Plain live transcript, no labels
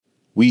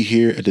We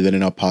here at the Then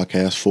and Now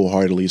podcast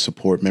full-heartedly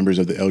support members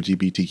of the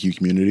LGBTQ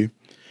community.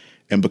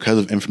 And because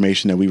of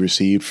information that we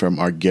received from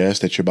our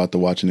guest that you're about to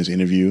watch in this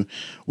interview,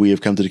 we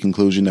have come to the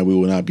conclusion that we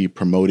will not be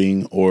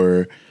promoting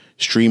or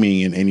streaming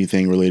in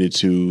anything related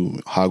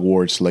to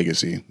Hogwarts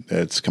Legacy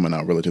that's coming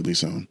out relatively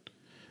soon.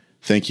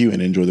 Thank you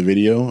and enjoy the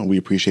video, and we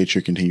appreciate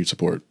your continued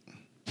support.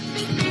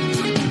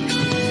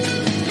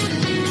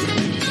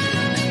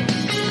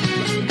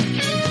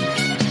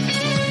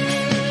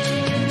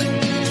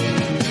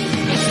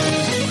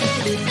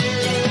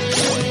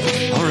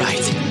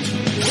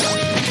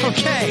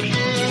 Okay,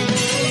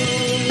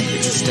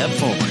 it's a step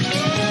forward.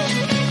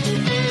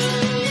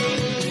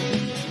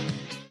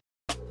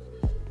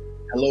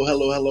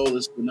 Hello.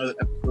 This is another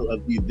episode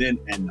of the Then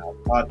and Now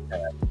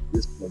podcast.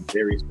 This is a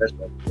very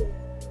special episode.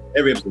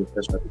 Every episode is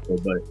a special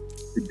episode, but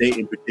today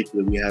in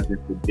particular, we have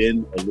Mr.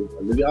 Ben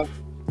Olivas.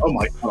 Oh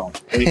my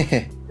God.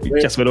 We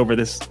just went over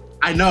this.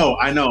 I know.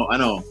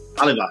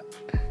 Olivas.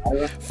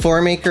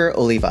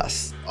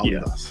 Formaker-Olivas.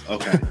 Olivas.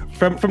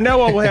 Okay. From now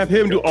on, we'll have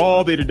him do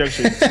all the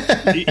introductions.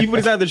 Even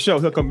when he's out of the show,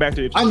 he'll come back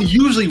to it. I'm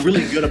usually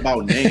really good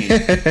about names,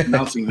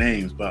 announcing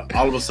names, but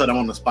all of a sudden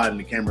I'm on the spot and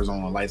the camera's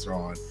on, the lights are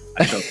on.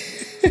 I choke.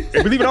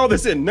 We're leaving all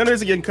this in. None of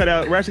this is getting cut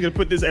out. We're actually going to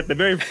put this at the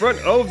very front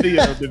of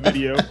the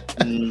video.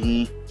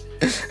 Mm-hmm.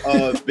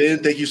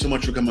 Ben, thank you so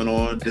much for coming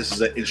on. This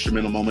is an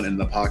instrumental moment in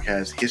the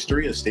podcast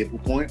history, a staple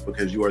point,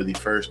 because you are the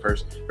first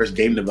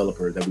game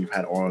developer that we've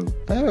had on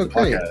the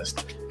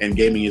podcast. And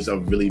gaming is a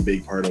really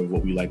big part of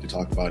what we like to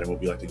talk about and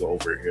what we like to go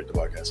over here at the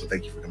podcast. So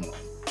thank you for coming on.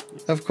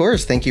 Of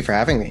course. Thank you for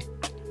having me.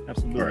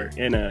 Absolutely. Right.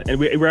 And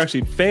we're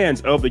actually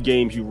fans of the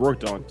games you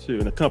worked on, too,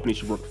 and the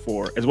companies you worked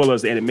for, as well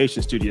as the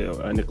animation studio,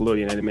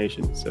 Nickelodeon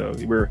Animation. So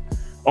we're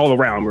all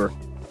around. We're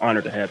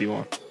honored to have you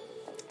on.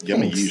 Yeah,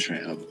 I'm a huge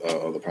fan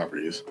of the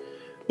properties.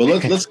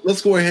 But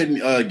let's go ahead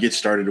and get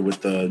started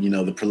with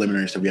the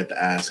preliminaries that we have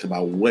to ask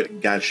about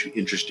what got you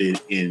interested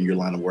in your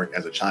line of work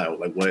as a child.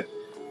 Like what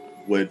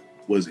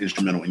was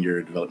instrumental in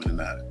your development in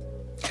that?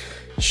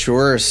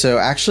 Sure. So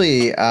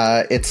actually,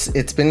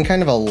 it's been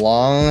kind of a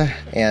long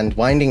and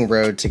winding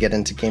road to get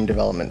into game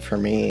development for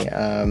me.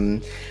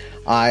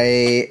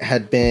 I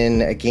had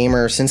been a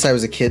gamer since I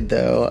was a kid,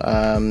 though,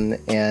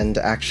 and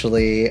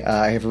actually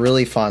I have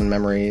really fond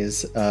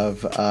memories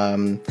of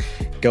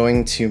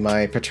going to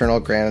my paternal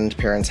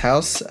grandparents'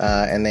 house,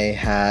 and they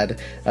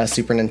had a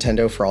Super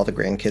Nintendo for all the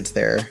grandkids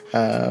there,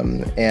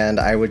 and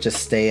I would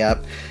just stay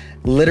up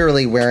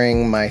literally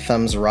wearing my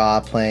thumbs raw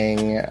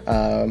playing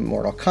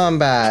Mortal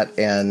Kombat,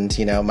 and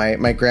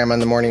my grandma in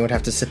the morning would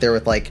have to sit there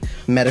with like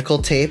medical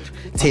tape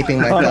taping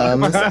my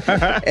thumbs,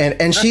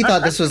 and she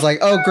thought this was like,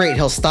 oh great,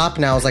 he'll stop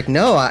now. I was like,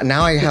 no,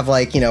 now I have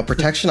like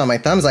protection on my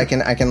thumbs. I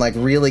can like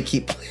really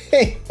keep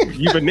playing.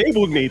 You've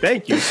enabled me,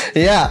 thank you.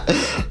 Yeah.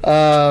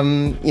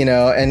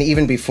 And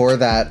even before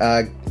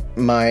that,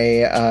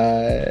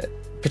 my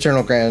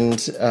paternal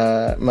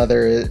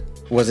grandmother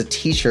was a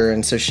teacher,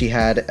 and so she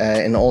had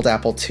an old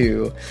Apple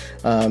II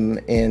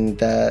in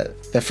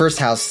the first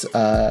house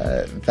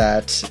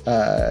that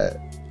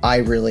I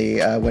really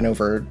went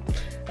over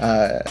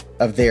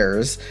of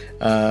theirs,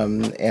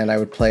 and I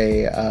would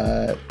play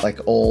like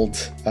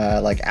old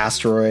like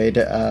Asteroid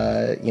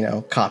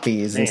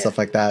copies and stuff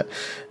like that.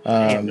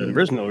 The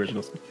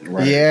originals.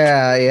 Right.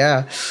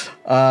 Yeah.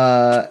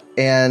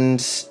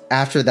 And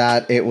after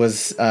that, it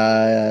was,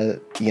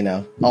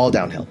 all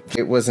downhill.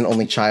 It was an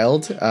only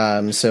child.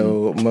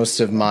 So most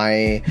of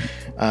my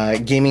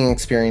gaming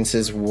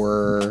experiences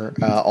were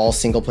all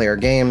single player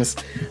games.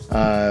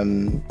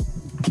 And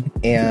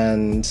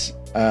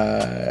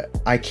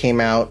I came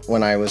out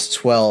when I was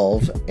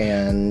 12,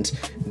 and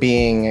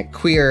being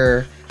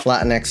queer,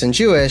 Latinx, and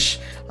Jewish,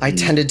 I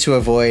tended to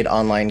avoid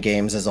online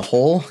games as a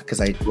whole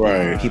because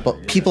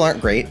people aren't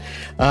great.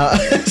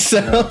 So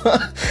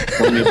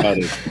Tell me about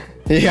it.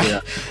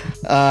 Yeah.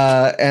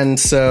 And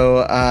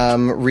so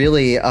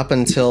really up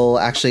until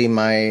actually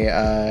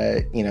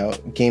my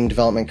game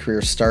development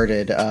career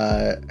started,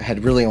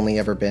 had really only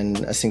ever been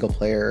a single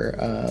player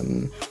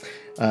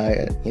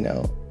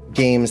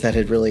games that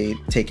had really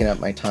taken up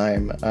my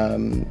time.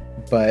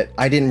 But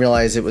I didn't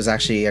realize it was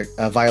actually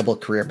a viable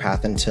career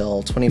path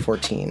until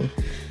 2014.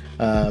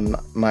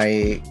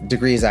 My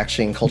degree is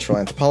actually in cultural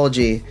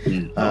anthropology.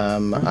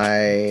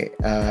 I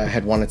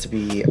had wanted to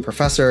be a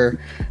professor,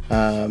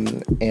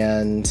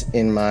 and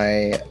in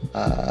my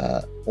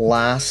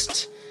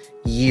last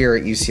year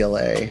at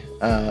UCLA,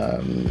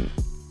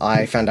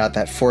 I found out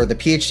that for the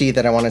PhD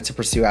that I wanted to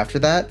pursue after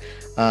that,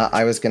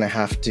 I was going to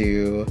have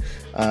to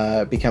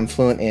become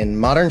fluent in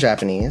modern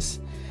Japanese,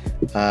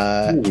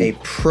 a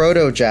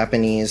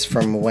Proto-Japanese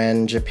from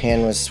when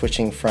Japan was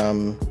switching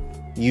from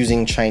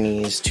using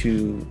Chinese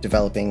to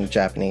developing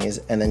Japanese,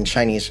 and then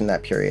Chinese from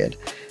that period.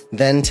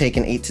 Then take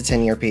an 8 to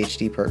 10 year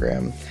PhD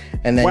program,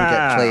 and then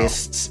get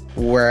placed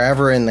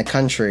wherever in the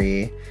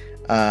country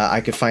I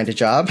could find a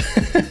job.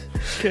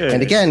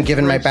 And again,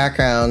 given my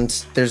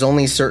background, there's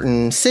only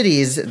certain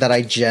cities that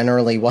I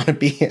generally want to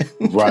be in.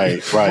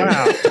 Right.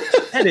 Wow.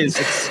 That is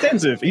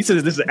extensive. He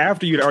says this is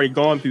after you'd already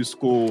gone through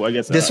school. I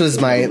guess this was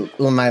my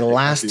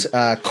last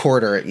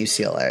quarter at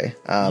UCLA.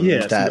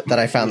 That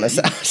I found this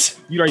out.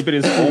 You'd already been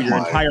in school your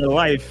entire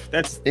life.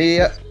 That's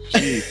yeah.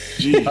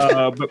 Gee.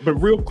 But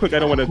real quick, I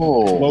don't want to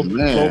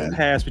blow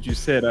past what you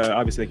said.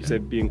 Obviously, like you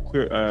said, being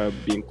queer,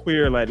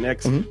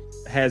 Latinx,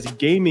 has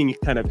gaming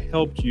kind of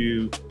helped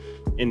you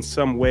in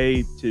some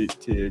way to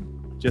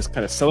just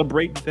kind of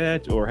celebrate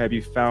that, or have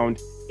you found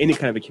any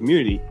kind of a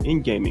community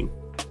in gaming?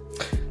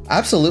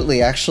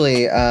 Absolutely.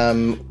 Actually,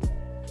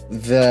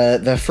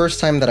 the first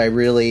time that I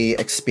really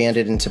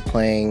expanded into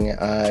playing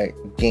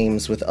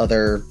games with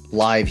other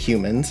live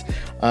humans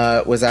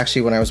was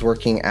actually when I was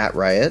working at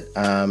Riot.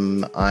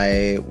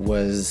 I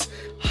was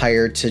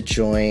hired to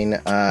join,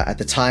 at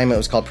the time it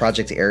was called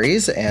Project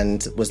Ares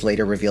and was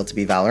later revealed to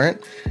be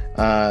Valorant.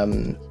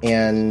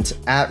 And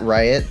at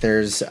Riot,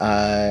 there's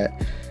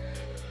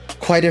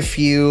quite a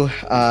few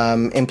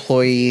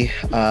employee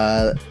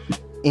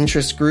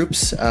interest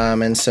groups,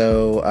 and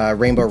so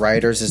Rainbow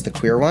Rioters is the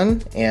queer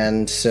one,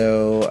 and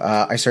so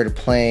I started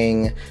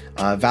playing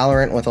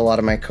Valorant with a lot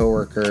of my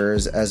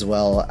coworkers, as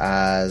well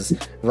as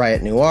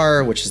Riot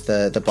Noir, which is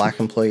the Black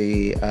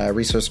employee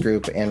resource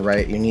group, and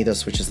Riot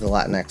Unidos, which is the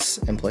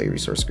Latinx employee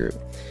resource group.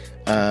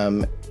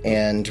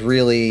 And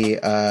really,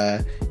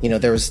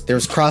 there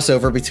was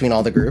crossover between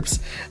all the groups,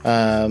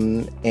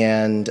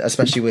 and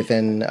especially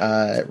within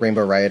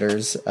Rainbow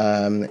Rioters,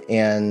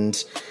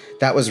 and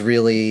that was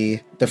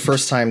really the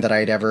first time that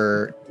I'd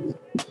ever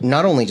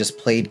not only just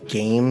played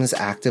games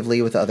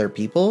actively with other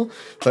people,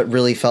 but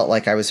really felt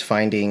like I was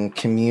finding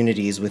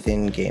communities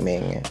within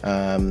gaming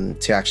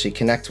to actually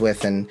connect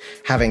with, and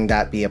having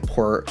that be a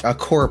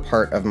core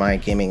part of my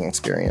gaming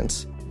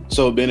experience.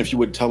 So, Ben, if you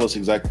would tell us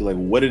exactly like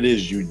what it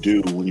is you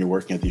do when you're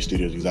working at these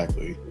studios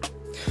exactly.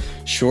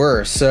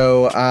 Sure.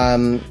 So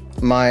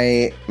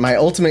my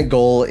ultimate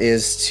goal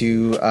is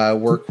to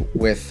work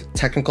with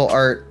technical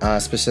art,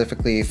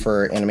 specifically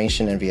for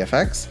animation and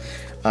VFX.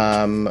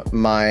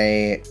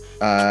 My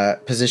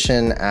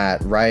position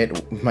at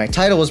Riot, my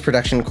title was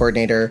production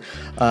coordinator,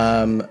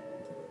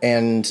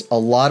 and a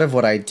lot of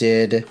what I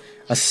did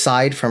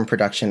aside from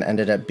production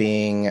ended up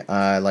being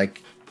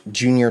like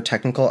junior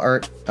technical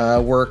art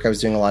work. I was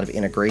doing a lot of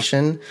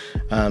integration.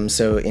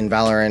 So in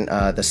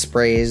Valorant, the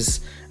sprays,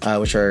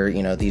 which are,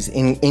 these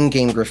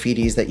in-game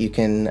graffitis that you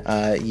can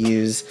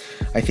use.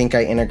 I think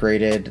I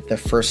integrated the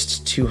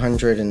first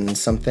 200 and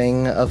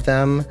something of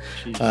them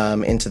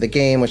into the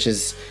game, which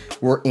is,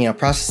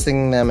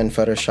 processing them in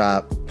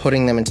Photoshop,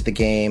 putting them into the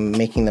game,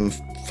 making them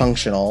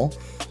functional.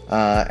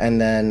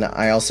 And then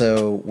I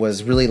also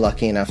was really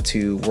lucky enough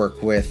to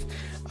work with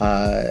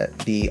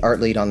the art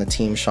lead on the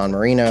team, Sean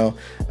Marino,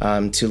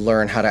 to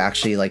learn how to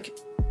actually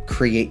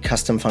create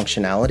custom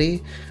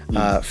functionality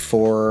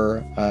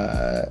for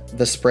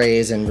the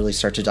sprays, and really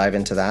start to dive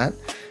into that.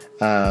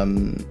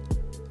 And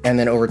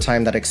then over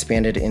time that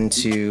expanded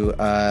into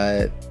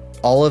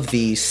all of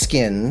the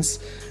skins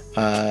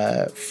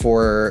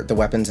for the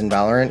weapons in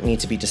Valorant need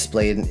to be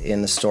displayed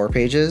in the store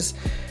pages.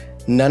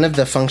 None of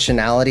the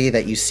functionality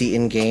that you see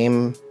in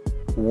game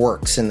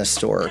works in the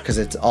store, because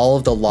it's all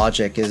of the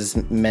logic is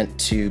meant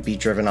to be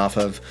driven off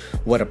of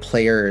what a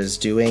player is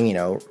doing,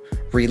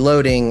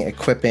 reloading,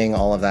 equipping,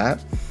 all of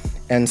that.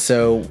 And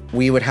so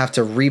we would have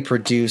to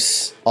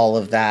reproduce all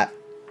of that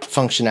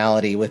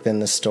functionality within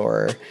the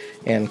store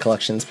and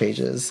collections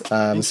pages.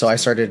 So I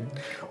started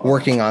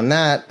working on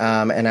that,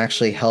 and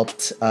actually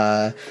helped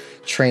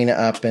train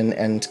up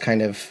and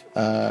kind of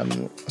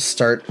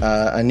start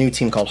a new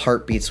team called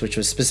Heartbeats, which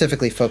was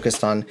specifically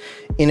focused on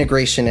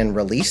integration and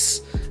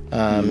release.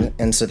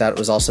 And so that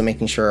was also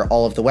making sure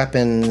all of the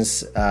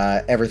weapons,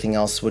 everything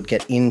else would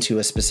get into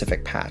a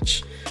specific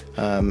patch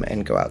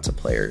and go out to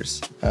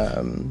players.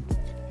 And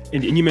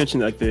you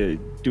mentioned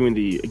doing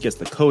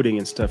the coding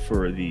and stuff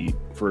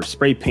for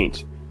spray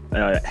paint.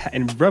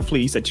 And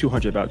roughly, you said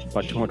 200, about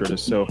 200 or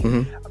so.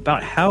 Mm-hmm.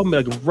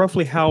 About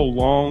roughly how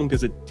long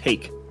does it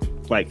take?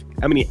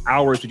 How many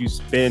hours would you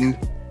spend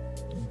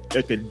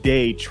a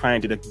day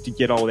trying to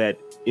get all that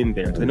in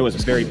there? Because I know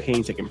it's a very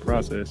painstaking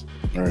process.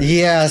 Right.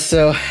 Yeah.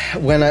 So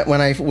when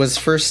I was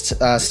first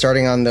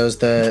starting on those,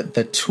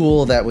 the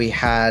tool that we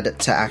had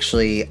to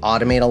actually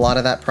automate a lot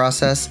of that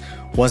process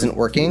wasn't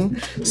working.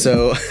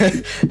 So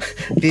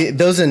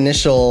those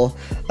initial,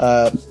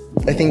 I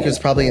think it was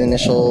probably an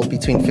initial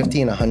between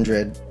 50 and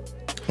 100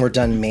 were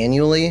done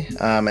manually.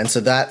 And so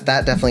that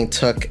definitely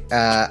took,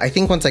 I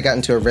think once I got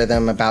into a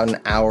rhythm, about an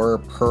hour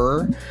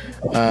per.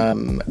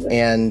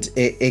 And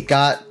it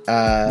got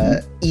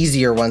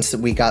easier once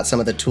we got some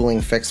of the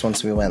tooling fixed,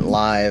 once we went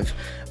live,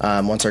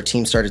 once our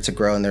team started to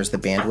grow and there's the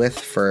bandwidth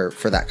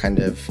for that kind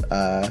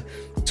of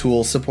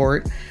tool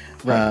support.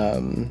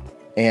 Right.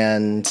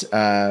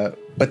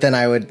 But then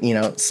I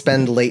would,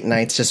 spend late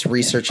nights just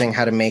researching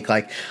how to make,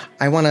 I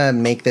want to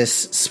make this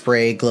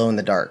spray glow in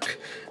the dark.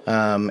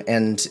 I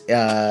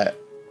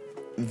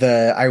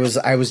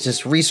was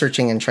just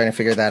researching and trying to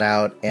figure that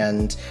out,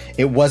 and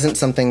it wasn't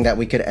something that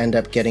we could end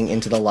up getting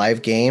into the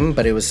live game,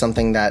 but it was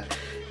something that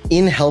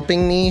in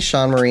helping me,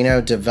 Sean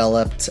Marino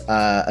developed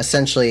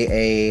essentially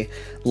a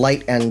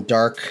light and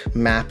dark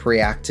map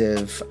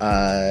reactive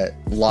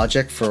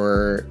logic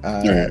for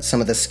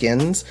some of the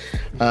skins.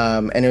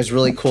 And it was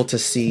really cool to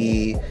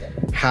see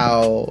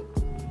how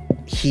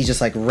he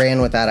just like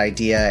ran with that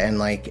idea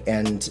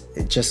and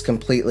it just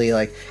completely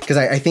because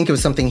I think it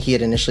was something he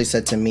had initially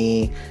said to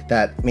me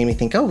that made me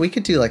think, oh, we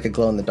could do like a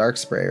glow in the dark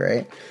spray,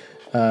 right?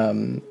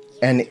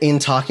 And in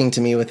talking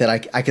to me with it,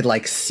 I could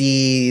like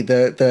see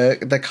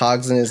the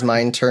cogs in his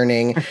mind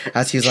turning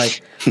as he was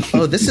like,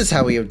 oh, this is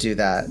how we would do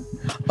that.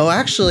 Oh,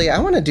 actually, I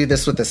want to do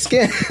this with the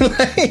skin,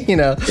 you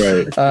know?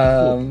 Right.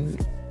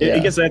 I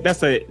guess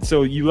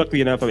so you luckily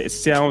enough, it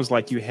sounds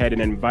like you had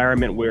an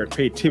environment where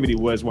creativity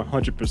was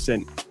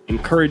 100%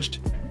 encouraged.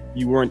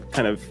 You weren't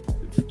kind of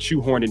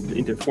shoehorned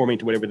into forming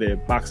to whatever the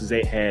boxes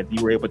they had.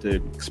 You were able to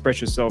express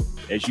yourself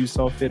as you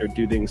saw fit or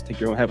do things, take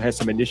your own, have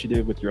some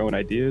initiative with your own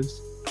ideas.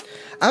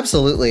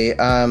 Absolutely.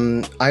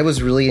 I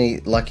was really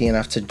lucky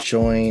enough to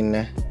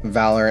join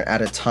Valorant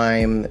at a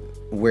time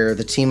where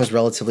the team was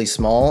relatively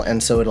small,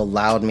 and so it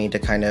allowed me to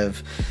kind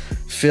of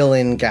fill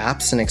in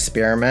gaps and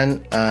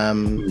experiment.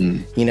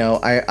 You know,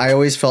 I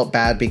always felt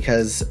bad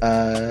because,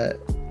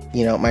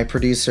 you know, my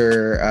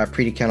producer,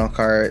 Preeti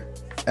Kanalkar,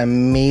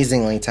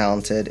 amazingly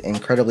talented,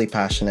 incredibly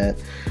passionate.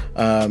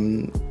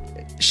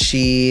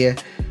 She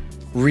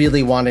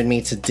really wanted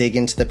me to dig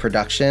into the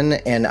production,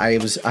 and I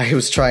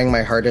was trying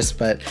my hardest,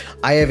 but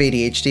I have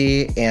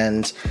ADHD,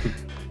 and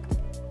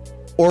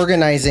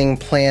organizing,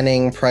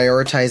 planning,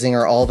 prioritizing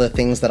are all the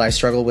things that I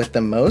struggle with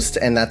the most,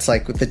 and that's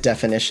like the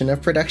definition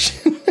of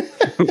production.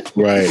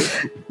 Right.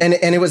 And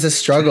it was a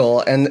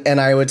struggle,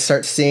 and I would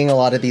start seeing a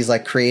lot of these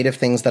like creative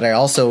things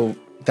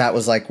that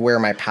was like where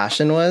my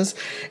passion was,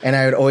 and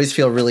I would always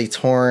feel really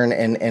torn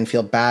and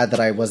feel bad that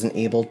I wasn't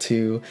able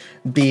to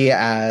be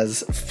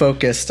as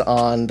focused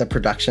on the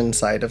production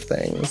side of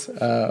things.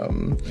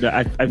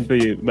 I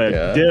feel you,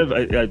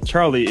 but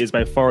Charlie is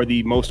by far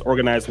the most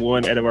organized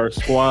one out of our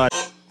squad.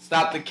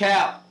 Stop the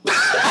cap.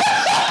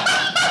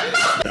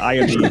 I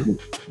am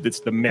it's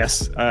the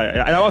mess.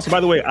 And also, by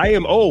the way, I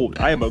am old.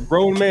 I am a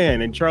grown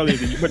man, and Charlie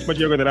is much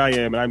younger than I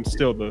am, and I'm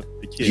still the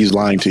kid. He's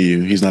lying to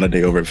you. He's not a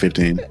day over at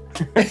 15.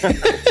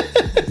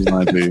 He's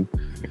lying to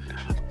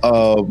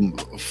you.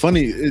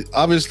 Funny,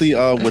 obviously,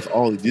 with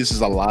all this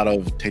is a lot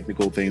of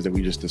technical things that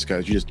we just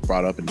discussed. You just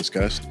brought up and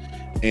discussed,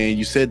 and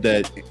you said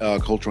that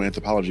cultural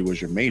anthropology was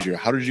your major.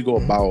 How did you go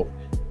about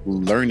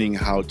learning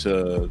how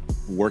to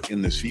work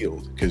in this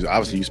field? Because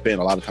obviously, you spent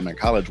a lot of time in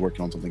college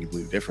working on something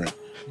completely different.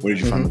 Where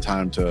did you find the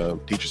time to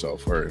teach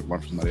yourself or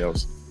learn from somebody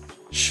else?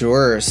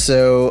 Sure.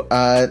 So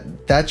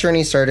that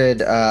journey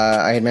started,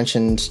 I had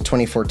mentioned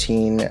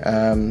 2014.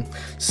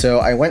 So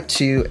I went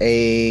to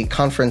a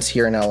conference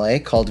here in LA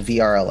called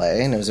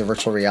VRLA, and it was a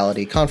virtual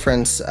reality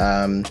conference.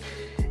 And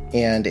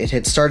it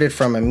had started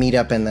from a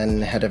meetup and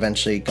then had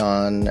eventually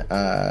gone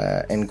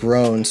and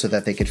grown so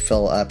that they could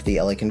fill up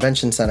the LA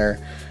Convention Center.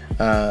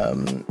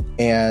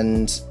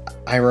 And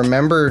I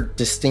remember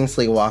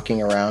distinctly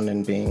walking around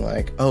and being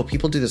like, oh,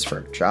 people do this for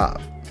a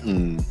job.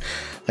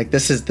 Like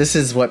this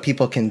is what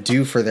people can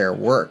do for their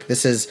work.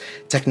 This is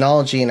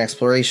technology and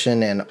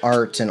exploration and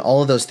art and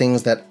all of those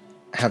things that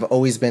have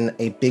always been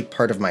a big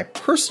part of my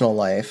personal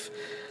life.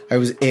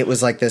 It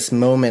was like this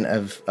moment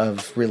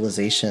of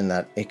realization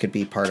that it could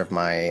be part of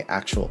my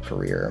actual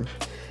career.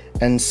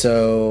 And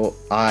so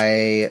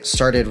I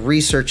started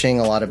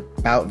researching a lot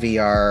about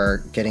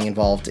VR, getting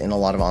involved in a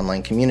lot of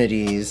online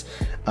communities,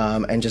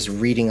 and just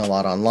reading a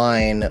lot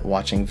online,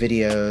 watching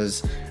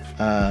videos,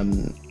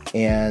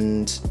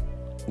 and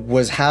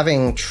was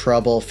having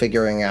trouble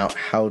figuring out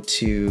how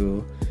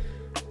to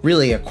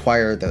really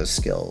acquire those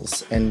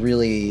skills and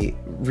really,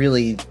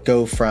 really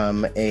go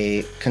from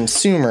a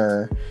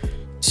consumer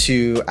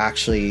to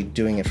actually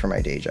doing it for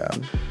my day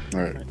job.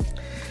 All right.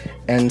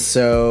 And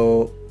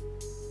so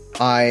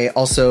I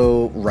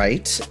also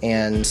write,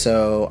 and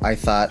so I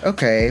thought,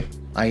 okay,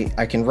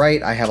 I can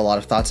write. I have a lot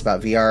of thoughts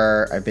about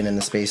VR. I've been in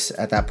the space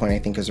at that point, I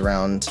think it was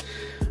around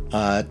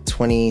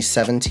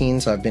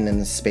 2017, so I've been in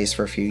the space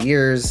for a few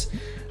years.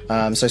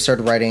 So I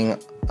started writing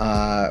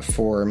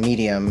for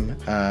Medium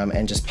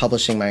and just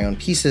publishing my own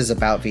pieces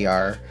about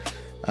VR.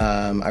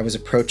 I was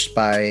approached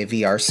by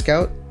VR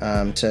Scout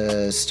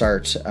to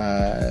start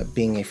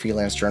being a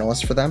freelance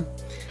journalist for them.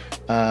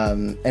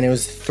 And it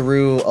was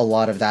through a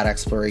lot of that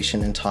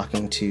exploration and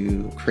talking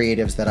to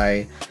creatives that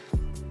I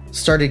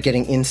started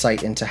getting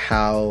insight into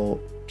how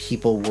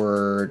people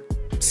were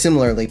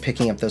similarly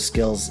picking up those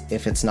skills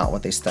if it's not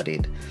what they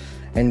studied.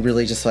 And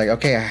really just like,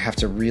 okay, I have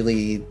to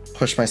really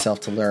push myself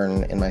to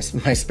learn in my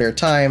spare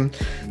time.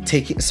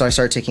 So I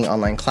started taking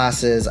online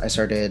classes. I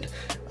started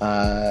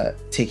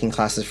taking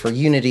classes for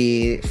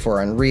Unity,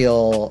 for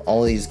Unreal,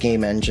 all these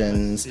game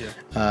engines,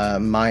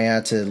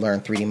 Maya to learn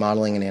 3D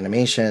modeling and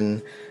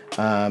animation,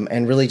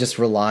 and really just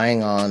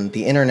relying on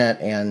the internet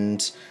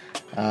and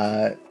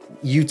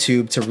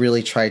YouTube to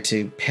really try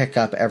to pick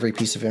up every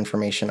piece of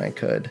information I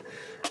could.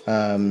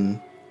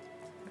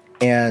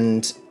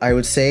 And I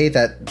would say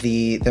that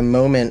the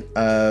moment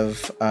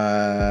of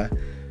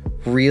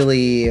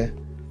really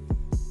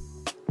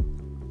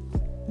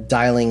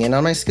dialing in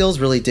on my skills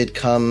really did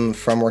come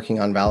from working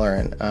on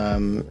Valorant.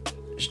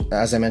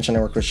 As I mentioned,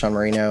 I worked with Sean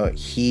Marino.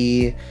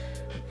 He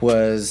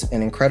was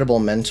an incredible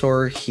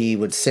mentor. He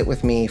would sit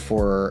with me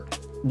for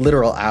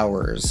literal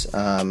hours,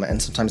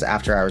 and sometimes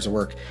after hours of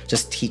work,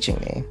 just teaching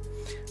me.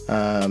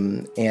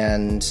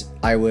 And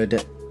I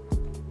would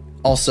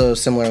also,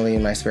 similarly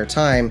in my spare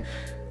time,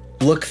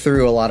 look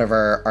through a lot of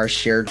our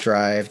shared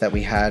drive that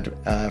we had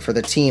for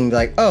the team, be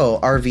like, oh,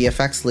 our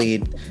VFX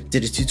lead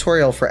did a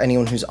tutorial for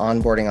anyone who's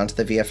onboarding onto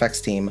the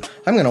VFX team.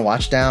 I'm going to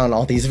watch down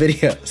all these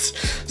videos.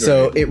 Right.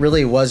 So it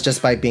really was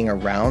just by being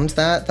around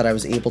that I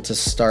was able to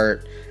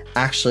start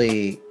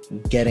actually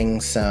getting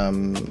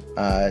some,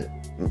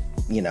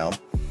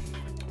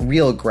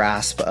 real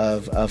grasp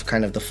of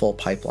kind of the full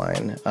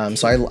pipeline.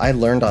 So I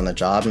learned on the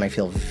job, and I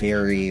feel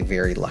very,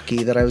 very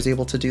lucky that I was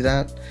able to do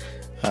that.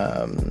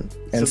 And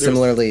so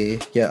similarly,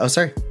 yeah. Oh,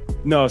 sorry.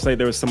 No, it's like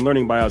there was some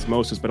learning by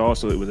osmosis, but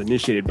also it was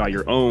initiated by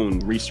your own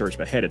research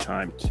ahead of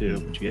time too,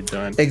 which you had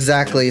done.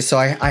 Exactly. Yeah. So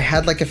I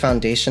had like a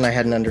foundation, I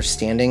had an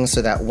understanding,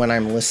 so that when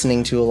I'm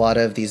listening to a lot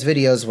of these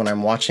videos, when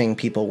I'm watching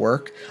people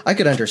work, I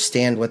could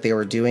understand what they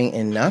were doing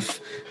enough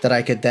that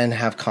I could then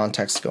have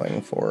context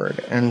going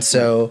forward. And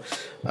so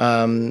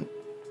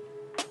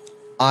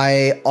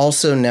I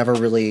also never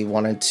really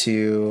wanted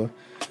to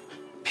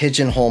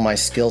pigeonhole my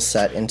skill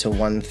set into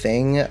one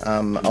thing.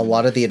 A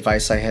lot of the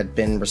advice I had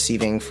been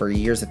receiving for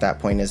years at that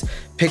point is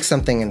pick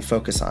something and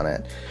focus on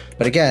it.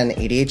 But again,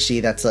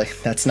 ADHD,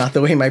 that's not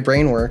the way my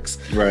brain works.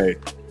 Right.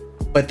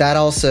 But that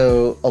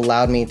also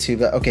allowed me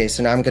to, okay,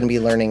 so now I'm going to be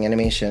learning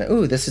animation.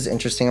 Ooh, this is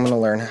interesting. I'm going to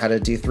learn how to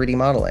do 3D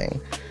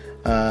modeling.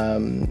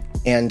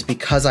 And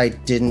because I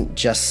didn't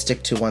just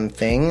stick to one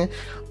thing,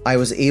 I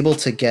was able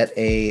to get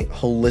a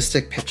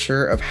holistic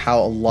picture of how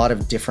a lot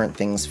of different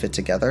things fit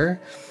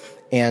together.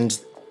 And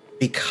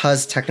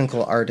because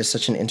technical art is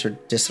such an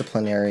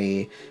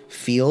interdisciplinary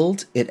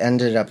field, it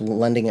ended up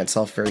lending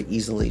itself very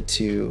easily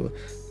to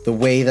the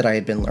way that I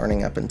had been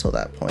learning up until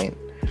that point.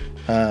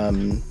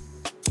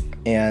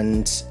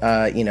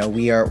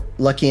 We are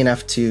lucky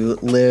enough to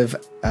live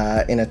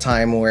in a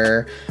time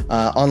where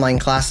online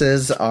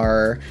classes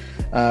are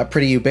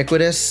pretty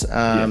ubiquitous.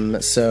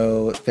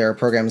 So there are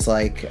programs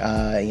like,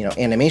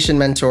 Animation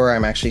Mentor.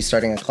 I'm actually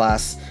starting a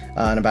class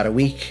in about a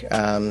week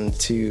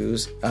to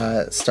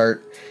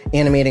start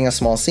animating a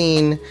small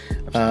scene.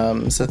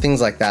 So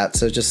things like that.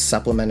 So just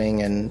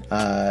supplementing and,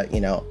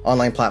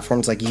 online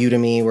platforms like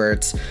Udemy, where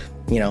it's,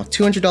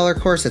 $200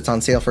 course, it's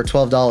on sale for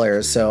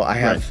 $12. So I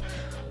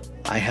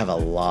have a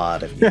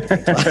lot of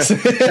Udemy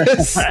classes.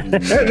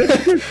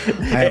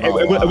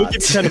 We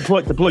can kind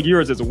of plug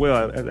yours as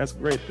well. That's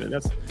great.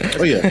 That's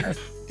yeah.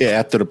 Yeah,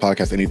 after the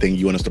podcast, anything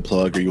you want us to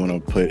plug or you want to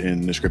put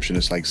in the description,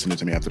 just like send it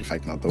to me after the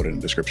fact and I'll throw it in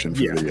the description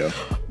for the video.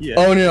 Yeah.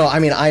 Oh, no. I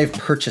mean, I've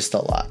purchased a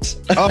lot.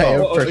 I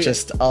have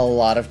purchased a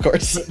lot of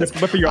courses.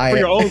 But for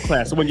your own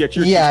class, when you get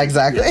your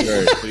exactly.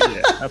 Yeah,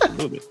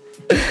 absolutely.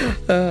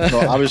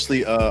 So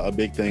obviously a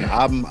big thing.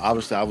 I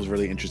was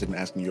really interested in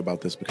asking you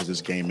about this because this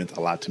game meant a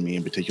lot to me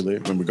in particular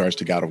in regards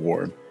to God of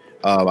War.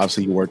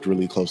 Obviously you worked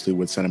really closely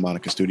with Santa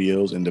Monica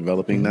Studios in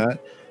developing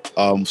that.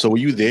 So were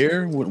you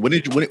there?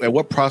 At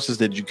what process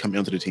did you come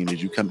into the team?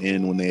 Did you come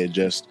in when they had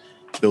just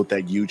built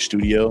that huge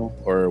studio,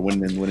 or when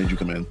did you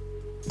come in?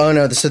 Oh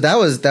no, so that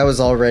was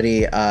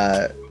already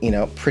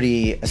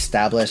pretty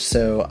established.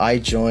 So I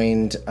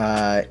joined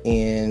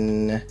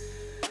in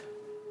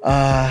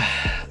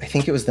I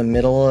think it was the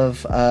middle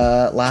of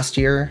last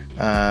year.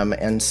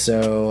 And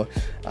so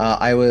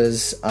I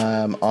was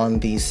on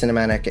the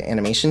cinematic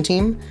animation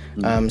team.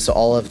 So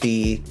all of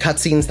the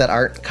cutscenes that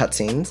aren't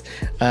cutscenes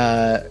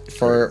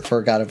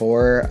for God of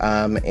War,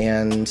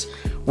 and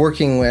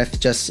working with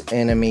just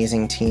an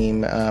amazing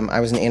team.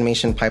 I was an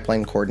animation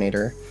pipeline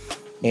coordinator.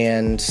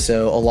 And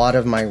so a lot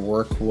of my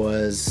work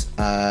was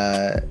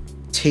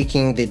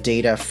taking the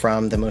data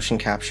from the motion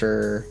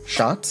capture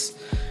shots,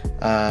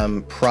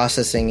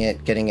 processing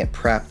it, getting it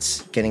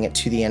prepped, getting it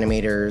to the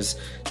animators,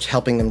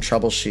 helping them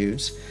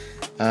troubleshoot,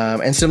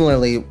 and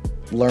similarly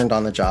learned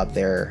on the job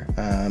there.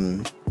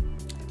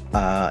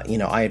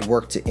 I had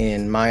worked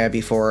in Maya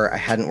before. I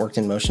hadn't worked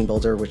in Motion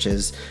Builder, which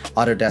is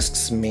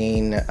Autodesk's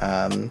main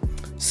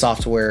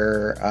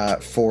software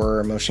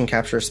for motion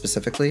capture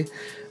specifically.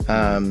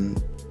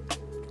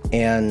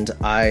 And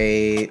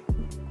I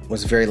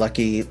was very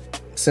lucky,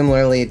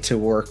 similarly, to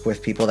work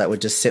with people that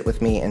would just sit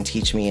with me and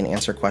teach me and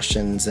answer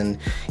questions. And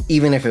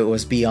even if it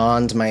was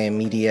beyond my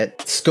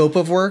immediate scope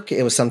of work,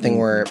 it was something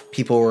where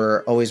people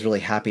were always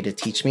really happy to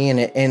teach me. And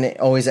it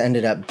always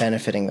ended up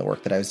benefiting the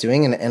work that I was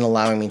doing and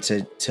allowing me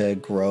to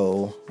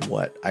grow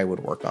what I would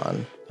work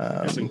on.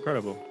 That's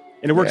incredible.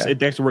 And it works. Yeah.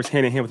 It actually works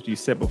hand in hand with what you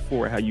said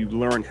before, how you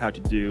learn how to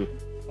do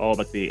all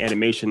like the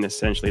animation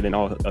essentially, then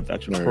all of the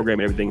actual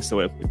program and everything. So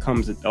it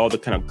comes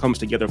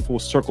together full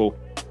circle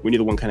when you're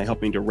the one kind of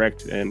helping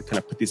direct and kind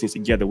of put these things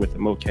together with the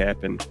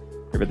mocap and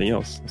everything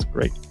else. That's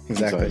great.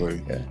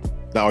 Exactly. Yeah.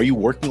 Now, are you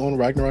working on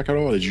Ragnarök at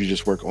all, or did you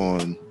just work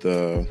on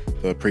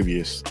the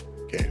previous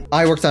game?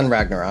 I worked on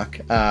Ragnarok.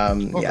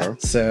 Okay. Yeah.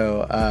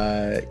 So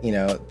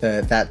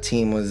that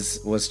team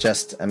was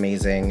just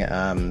amazing.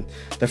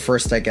 The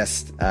first, I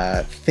guess,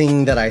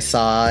 thing that I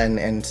saw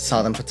and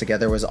saw them put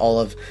together was all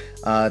of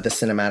the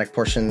cinematic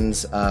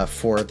portions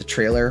for the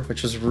trailer,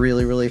 which was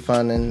really, really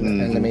fun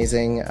and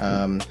amazing.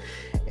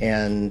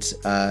 And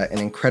an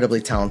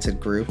incredibly talented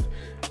group.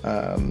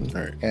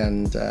 Right.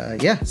 And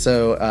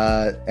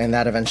and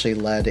that eventually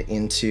led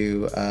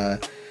into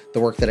the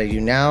work that I do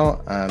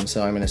now.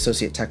 So I'm an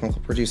associate technical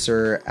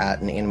producer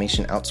at an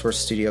animation outsource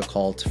studio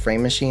called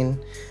Frame Machine.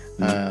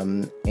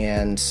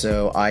 And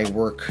so I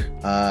work,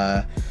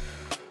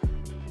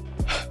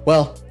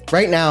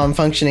 right now I'm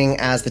functioning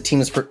as the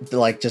team's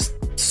just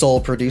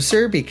sole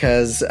producer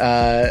because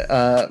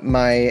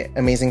my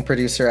amazing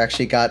producer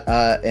actually got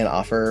an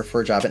offer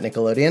for a job at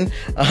Nickelodeon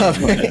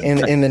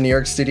in the New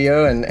York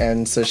studio,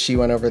 and so she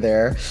went over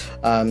there.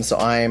 So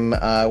I'm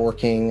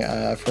working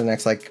for the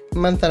next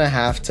month and a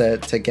half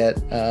to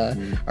get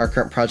our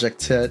current project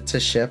to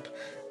ship.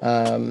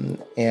 We're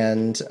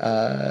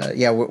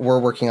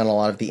working on a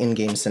lot of the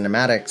in-game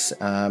cinematics,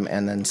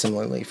 and then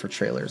similarly for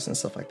trailers and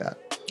stuff like that.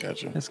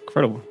 Gotcha. That's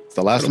incredible. It's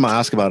the last time I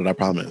ask about it, I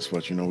promise.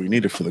 But we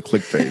need it for the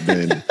clickbait.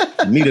 Man,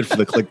 we need it for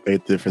the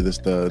clickbait for this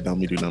to help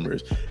me do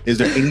numbers. Is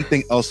there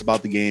anything else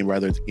about the game,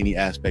 whether it's any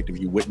aspect of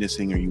you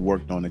witnessing or you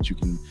worked on, that you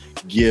can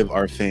give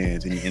our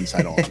fans any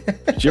insight on?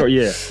 Sure.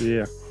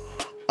 Yeah.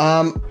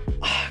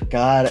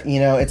 God,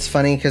 it's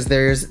funny because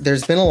there's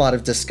been a lot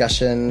of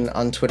discussion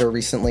on Twitter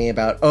recently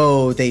about,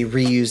 they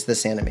reused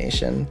this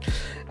animation,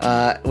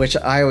 which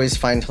I always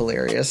find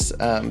hilarious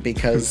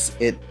because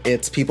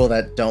it's people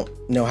that don't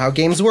know how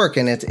games work,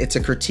 and it's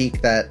a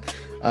critique that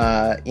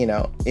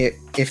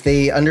if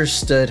they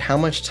understood how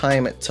much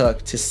time it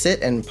took to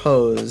sit and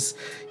pose,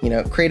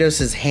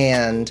 Kratos'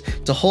 hand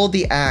to hold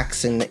the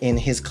axe in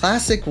his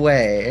classic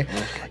way,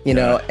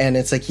 and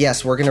it's like,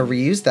 yes, we're going to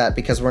reuse that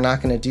because we're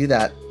not going to do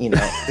that,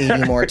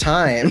 80 more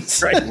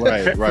times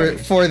right.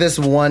 For this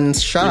one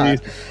shot.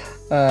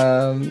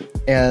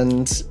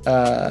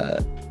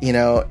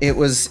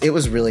 It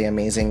was really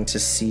amazing to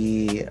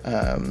see,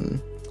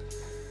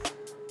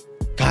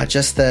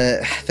 just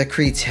the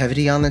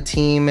creativity on the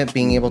team,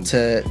 being able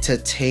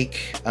to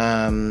take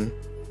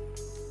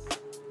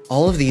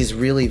all of these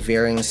really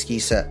varying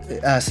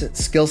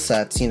skill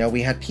sets.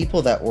 We had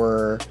people that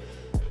were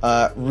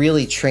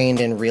really trained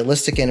in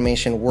realistic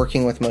animation,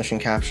 working with motion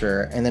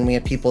capture, and then we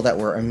had people that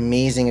were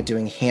amazing at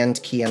doing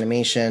hand key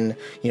animation,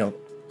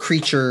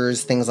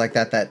 creatures, things like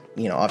that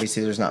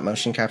obviously there's not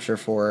motion capture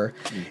for.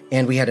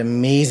 And we had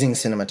amazing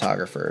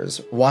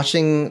cinematographers.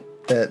 Watching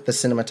the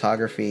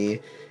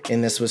cinematography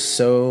in this was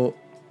so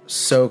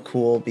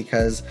cool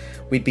because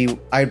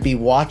I'd be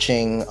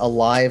watching a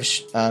live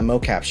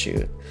mocap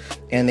shoot,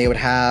 and they would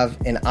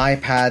have an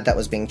iPad that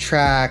was being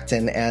tracked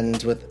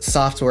and with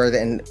software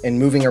and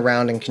moving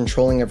around and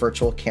controlling a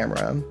virtual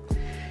camera,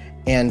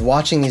 and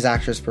watching these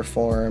actors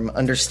perform,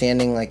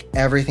 understanding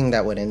everything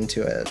that went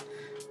into it.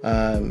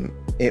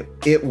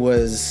 It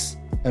was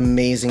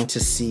amazing to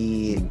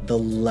see the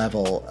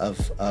level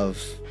of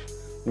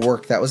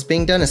work that was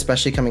being done,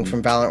 especially coming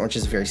from Valorant, which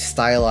is very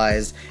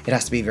stylized. It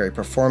has to be very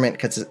performant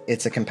because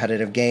it's a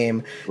competitive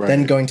game. Right.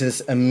 Then going to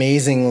this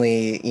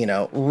amazingly,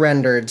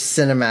 rendered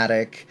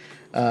cinematic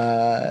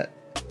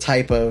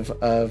type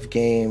of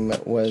game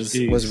was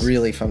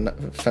really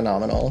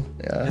phenomenal.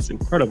 Yeah. That's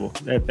incredible.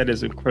 That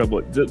is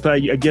incredible. But I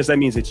guess that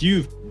means that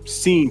you've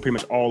seen pretty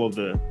much all of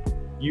the.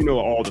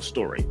 All the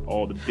story,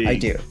 all the big. I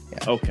do.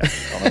 Yeah. Okay.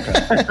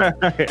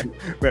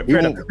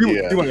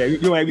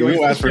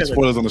 You ask for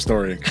spoilers on the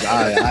story.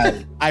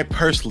 I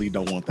personally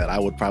don't want that. I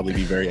would probably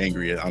be very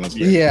angry,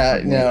 honestly.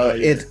 Yeah, no.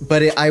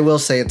 I will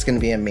say it's going to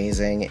be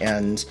amazing,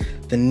 and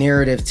the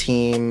narrative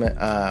team,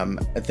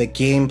 the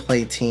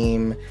gameplay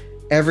team,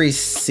 every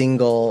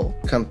single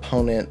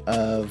component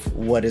of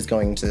what is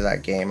going into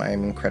that game, I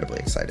am incredibly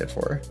excited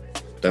for.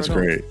 That's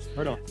great.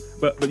 Right on.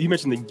 But you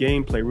mentioned the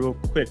gameplay real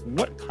quick.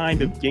 What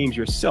kind of games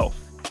yourself?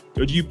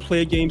 Do you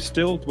play games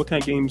still? What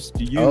kind of games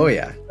do you? Oh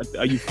yeah.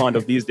 Are you fond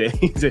of these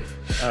days?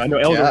 I know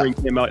Elden Ring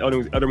came out.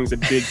 Elden Ring's a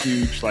big,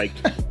 huge,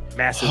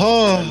 massive.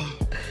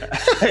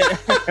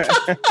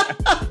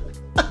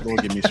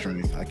 Lord, give me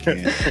strength. I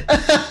can't.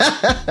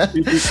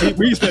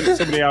 we spent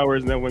so many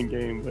hours in that one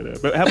game.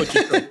 But how about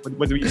you?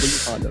 What are you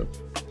fond of?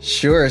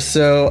 Sure.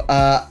 So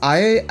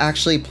I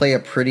actually play a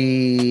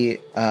pretty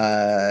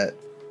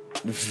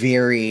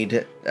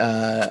varied,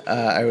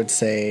 I would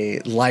say,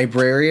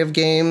 library of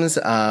games.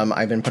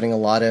 I've been putting a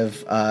lot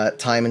of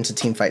time into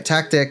Teamfight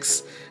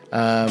Tactics,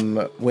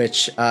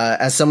 which,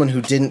 as someone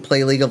who didn't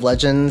play League of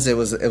Legends, it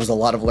was a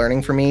lot of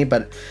learning for me.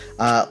 But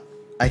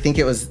I think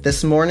it was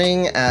this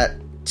morning at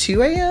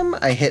 2 a.m.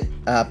 I hit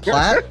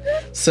plat,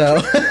 so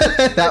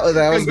that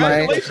was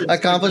my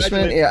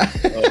accomplishment. Yeah.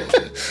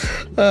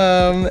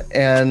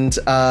 And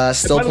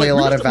still play a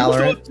lot of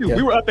Valorant. Yeah.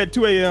 We were up at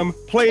 2 a.m.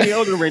 playing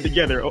Elden Ring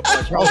together.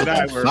 Charles and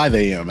I were 5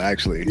 a.m.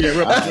 actually. Yeah,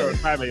 we're up at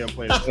 5 a.m.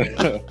 playing.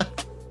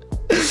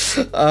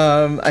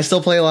 I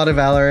still play a lot of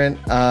Valorant.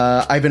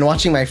 I've been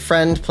watching my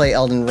friend play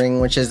Elden Ring,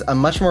 which is a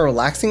much more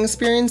relaxing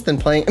experience than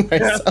playing it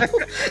myself.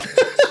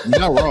 You're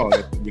not wrong.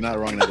 You're not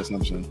wrong in that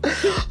assumption.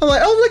 I'm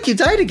like, oh look, you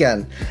died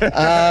again.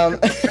 I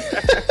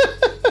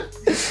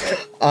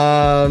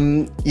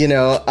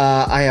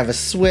have a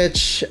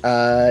Switch.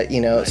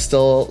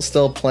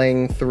 Still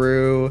playing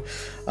through.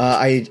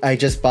 I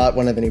just bought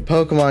one of the new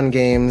Pokemon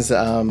games,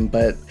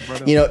 but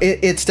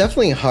it's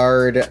definitely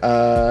hard.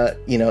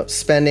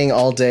 Spending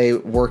all day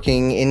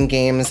working in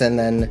games and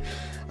then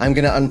I'm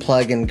gonna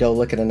unplug and go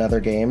look at another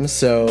game.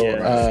 So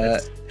I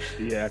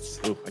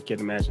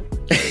can't imagine.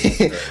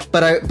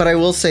 but I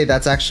will say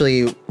that's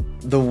actually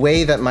the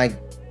way that my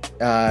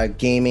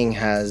gaming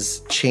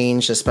has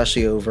changed,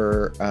 especially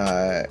over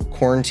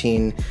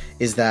quarantine,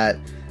 is that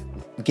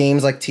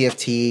games like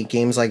TFT,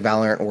 games like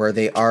Valorant, where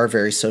they are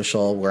very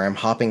social, where I'm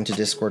hopping to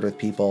Discord with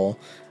people,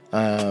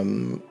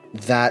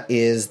 that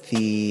is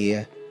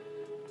the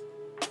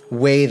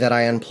way that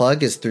I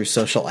unplug, is through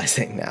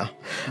socializing now.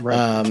 Right.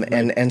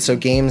 And so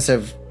games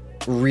have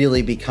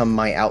really become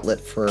my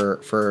outlet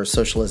for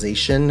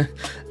socialization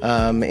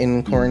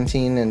in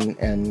quarantine,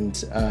 and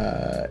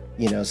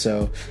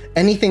so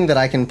anything that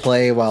I can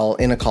play while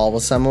in a call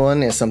with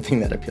someone is something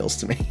that appeals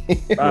to me.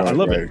 I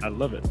love it.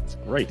 It's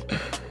great.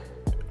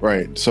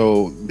 Right.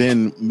 So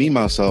then me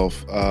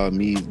myself,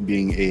 me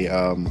being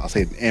I'll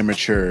say an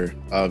amateur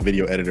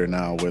video editor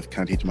now, with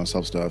kind of teaching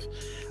myself stuff,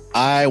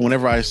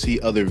 whenever I see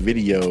other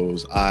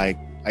videos, I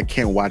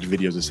can't watch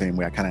videos the same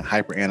way. I kind of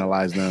hyper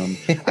analyze them.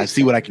 I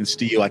see what I can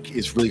steal.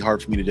 It's really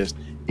hard for me to just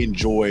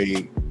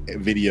enjoy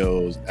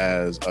videos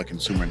as a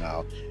consumer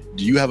now.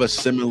 Do you have a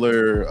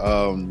similar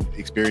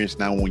experience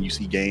now when you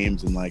see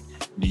games, and like,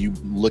 do you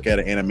look at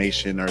an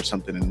animation or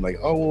something and like,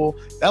 oh, well,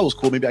 that was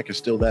cool, maybe I can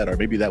steal that, or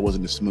maybe that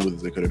wasn't as smooth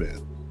as it could have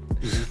been?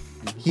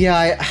 Yeah,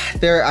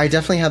 I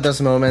definitely have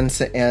those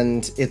moments,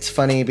 and it's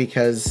funny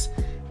because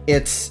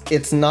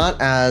it's not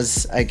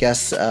as, I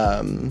guess,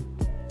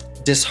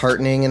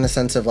 disheartening in the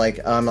sense of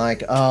like, I'm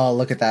like, oh,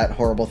 look at that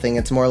horrible thing.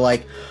 It's more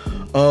like,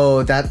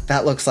 oh,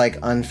 that looks like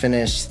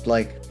unfinished,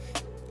 like,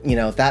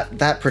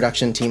 that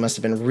production team must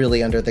have been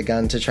really under the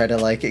gun to try to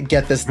like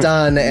get this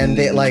done, and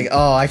they like,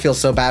 oh, I feel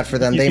so bad for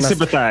them. They must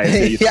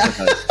sympathize. Yeah.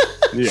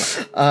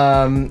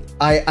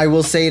 I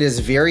will say it is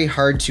very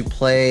hard to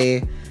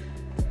play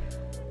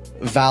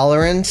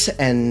Valorant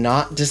and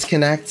not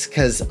disconnect,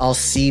 because I'll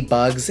see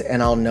bugs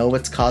and I'll know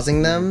what's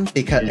causing them,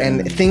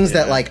 and things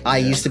that like I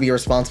used to be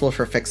responsible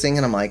for fixing,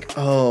 and I'm like,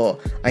 oh,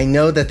 I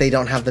know that they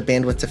don't have the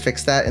bandwidth to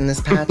fix that in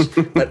this patch,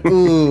 but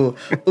ooh,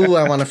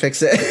 I want to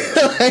fix it.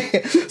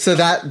 So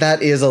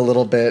that is a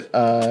little bit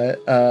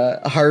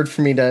hard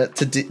for me to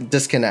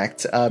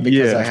disconnect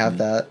because I have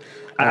that.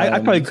 I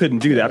probably couldn't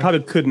do that. I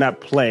probably could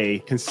not play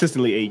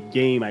consistently a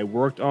game I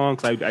worked on,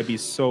 because I'd be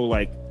so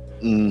like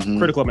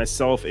critical of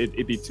myself.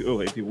 It'd be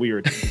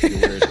weird.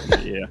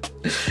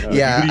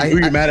 Yeah. Who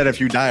you mad at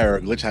if you die or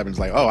a glitch happens?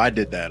 Like, oh, I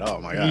did that.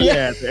 Oh my god.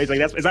 Yeah. It's like,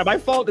 is that my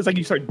fault? It's like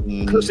you start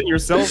cursing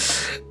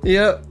yourself.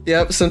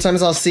 Yep.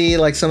 Sometimes I'll see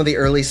like some of the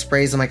early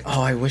sprays. I'm like,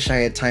 oh, I wish I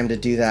had time to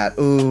do that.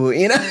 Ooh,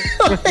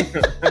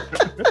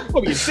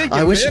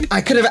 I wish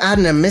I could have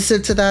added a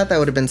missive to that. That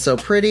would have been so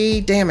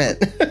pretty. Damn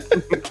it.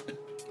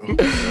 Oh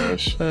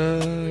gosh.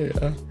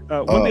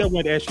 One thing I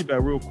wanted to ask you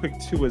about real quick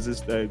too is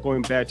this,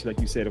 going back to, like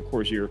you said, of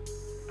course, your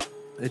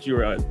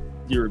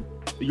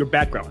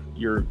background,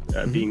 your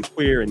being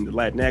queer and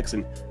Latinx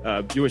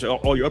and Jewish,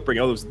 all your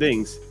upbringing, all those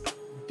things.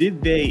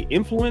 Did they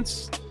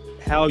influence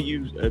how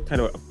you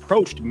kind of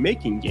approached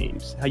making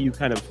games? How you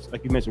kind of,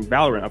 like you mentioned,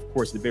 Valorant, of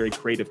course, is a very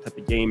creative type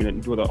of game,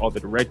 and do all the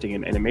directing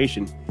and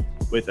animation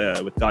with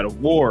God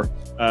of War.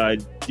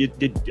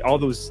 Did all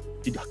those,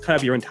 did kind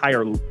of your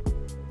entire,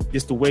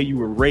 just the way you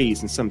were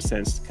raised in some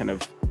sense, kind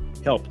of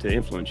help to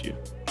influence you?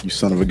 You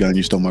son of a gun,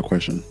 you stole my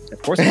question.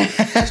 Of course.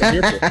 That's what I'm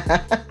here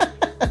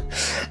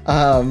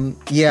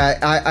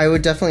for. I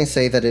would definitely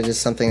say that it is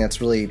something that's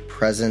really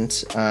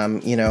present.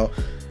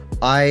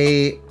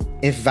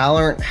 If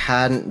Valorant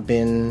hadn't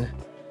been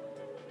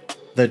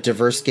the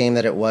diverse game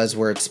that it was,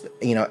 where it's,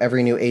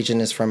 every new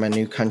agent is from a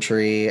new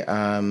country,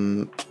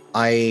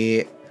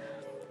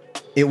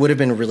 it would have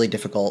been really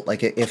difficult.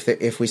 Like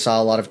if we saw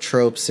a lot of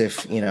tropes,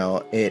 if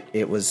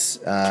it was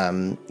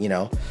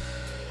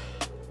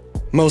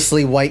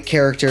mostly white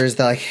characters,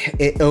 that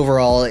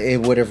overall it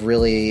would have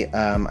really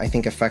I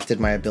think affected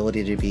my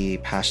ability to be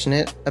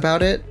passionate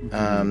about it.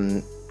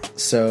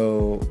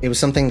 So it was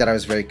something that I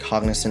was very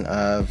cognizant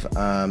of,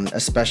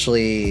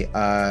 especially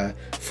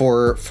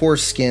for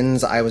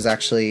skins. I was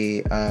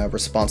actually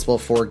responsible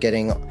for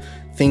getting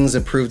things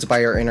approved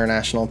by our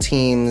international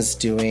teams,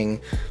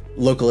 doing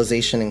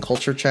localization and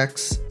culture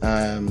checks.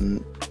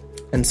 And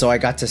so I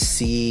got to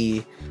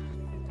see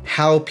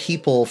how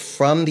people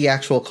from the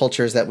actual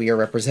cultures that we are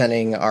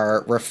representing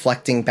are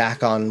reflecting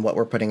back on what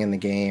we're putting in the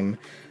game.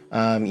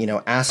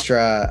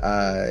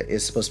 Astra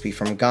is supposed to be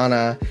from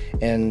Ghana,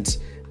 and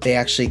they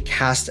actually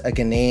cast a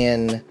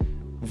Ghanaian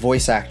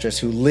voice actress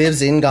who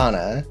lives in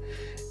Ghana,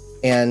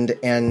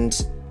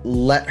 and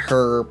let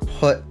her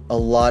put a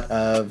lot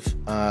of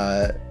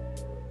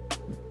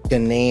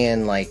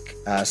Ghanaian like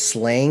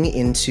slang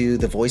into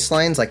the voice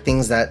lines, like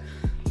things that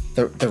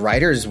the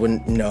writers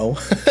wouldn't know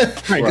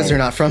because they're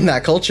not from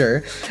that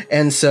culture.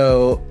 And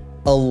so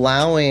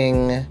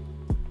allowing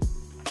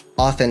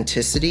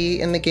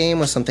authenticity in the game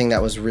was something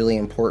that was really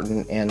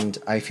important, and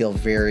I feel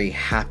very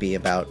happy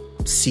about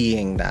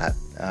seeing that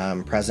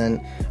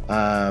present.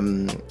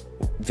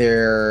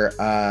 There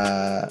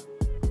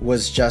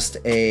was just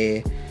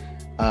a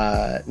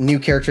new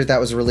character that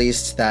was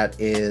released that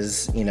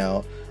is,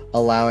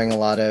 allowing a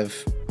lot of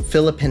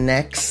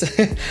Filipinx,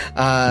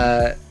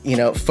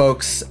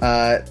 folks,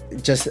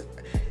 just,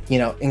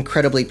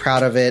 incredibly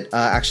proud of it.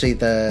 Actually,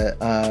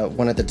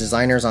 one of the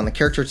designers on the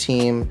character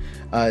team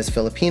is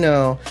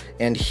Filipino,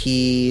 and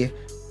he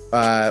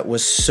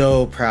was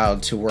so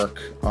proud to work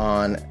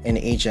on an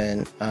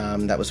agent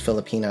that was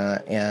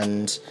Filipina,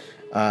 and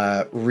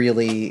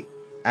really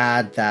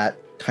add that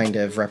kind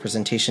of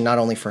representation, not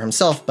only for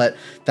himself, but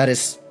that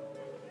is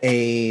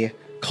a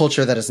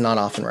culture that is not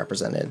often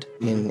represented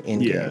in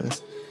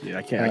games. Yeah,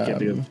 I can't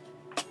think of,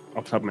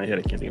 off the top of my head,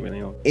 I can't think of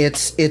anything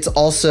else. It's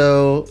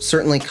also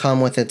certainly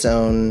come with its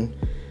own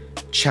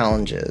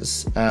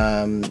challenges.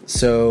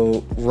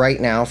 So right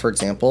now, for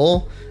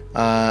example,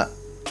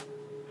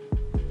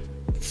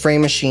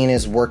 Frame Machine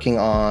is working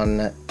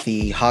on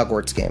the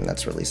Hogwarts game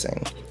that's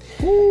releasing.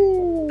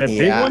 That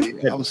big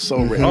one? I'm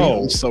so ready.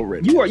 Oh, I'm so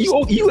ready.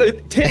 You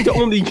tend to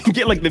only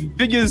get like the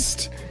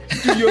biggest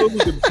studios.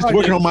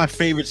 Working on my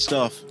favorite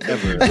stuff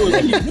ever. What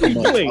are you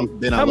doing?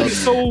 Then How many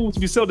souls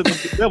do you sell to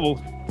the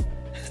devil?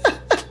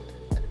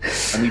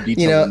 I need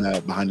details on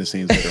that behind the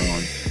scenes later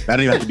on. That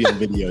don't even have to be on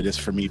video,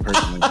 just for me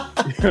personally.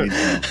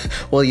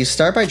 Well, you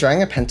start by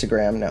drawing a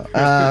pentagram. No.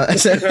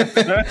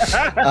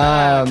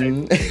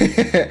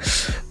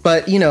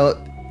 But,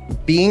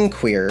 being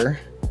queer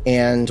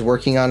and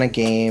working on a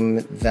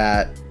game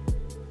that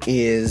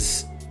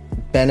is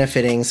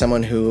benefiting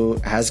someone who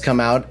has come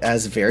out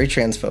as very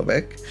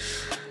transphobic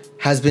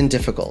has been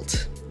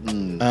difficult.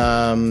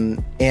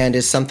 And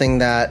is something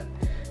that,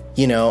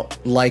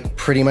 like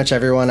pretty much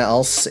everyone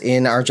else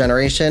in our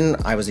generation,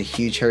 I was a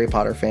huge Harry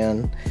Potter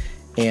fan,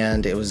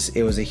 and it was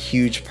a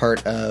huge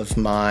part of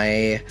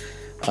my,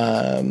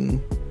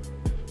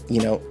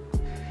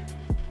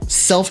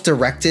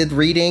 self-directed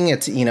reading.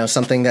 It's,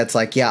 something that's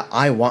like, yeah,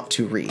 I want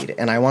to read,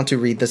 and I want to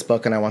read this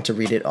book, and I want to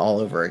read it all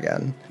over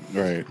again.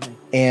 Right.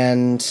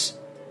 And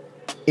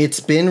it's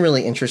been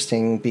really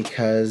interesting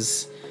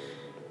because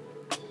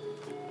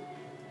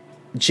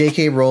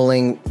J.K.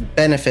 Rowling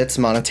benefits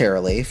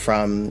monetarily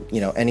from,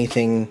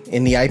 anything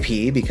in the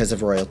IP because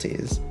of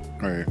royalties.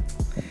 Right.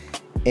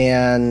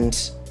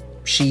 And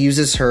she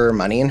uses her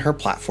money and her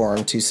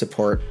platform to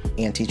support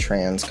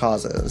anti-trans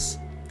causes.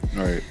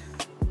 Right.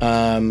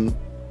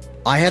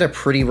 I had a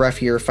pretty rough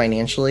year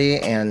financially,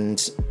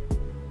 and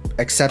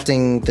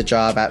accepting the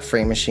job at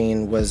Frame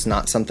Machine was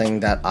not something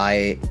that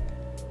I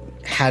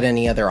had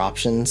any other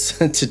options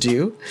to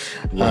do.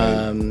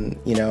 Right.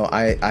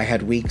 I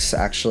had weeks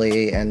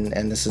actually, and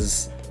this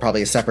is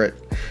probably a separate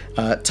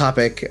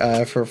topic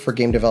for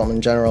game development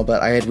in general,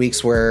 but I had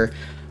weeks where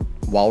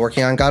while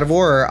working on God of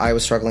War, I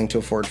was struggling to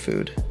afford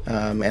food.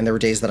 And there were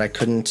days that I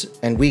couldn't,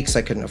 and weeks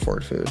I couldn't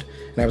afford food,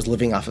 and I was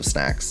living off of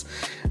snacks.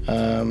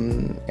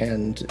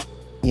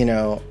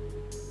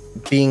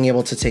 Being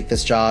able to take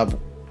this job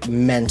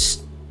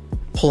meant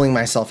pulling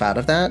myself out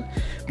of that,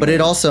 but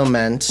it also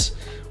meant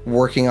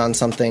working on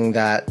something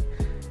that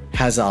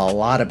has a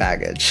lot of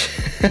baggage.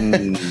 I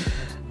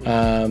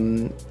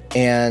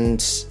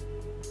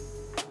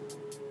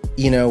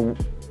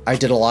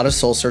did a lot of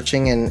soul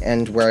searching,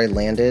 and where I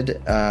landed,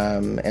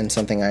 and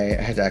something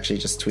I had actually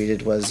just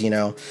tweeted was,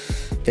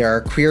 there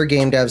are queer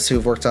game devs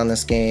who've worked on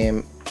this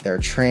game. There are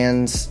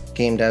trans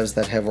game devs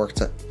that have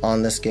worked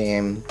on this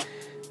game.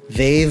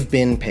 They've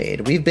been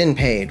paid. We've been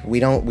paid. We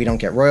don't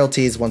get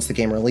royalties once the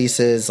game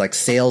releases. Like,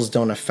 sales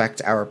don't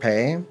affect our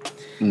pay.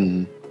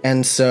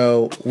 And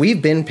so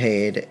we've been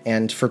paid.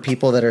 And for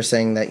people that are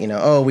saying that,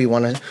 we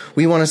want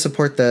to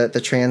support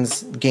the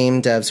trans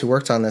game devs who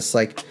worked on this,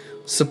 like,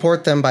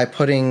 support them by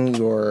putting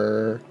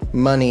your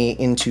money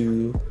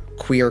into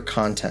queer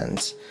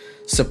content,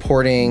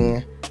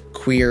 supporting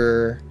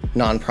queer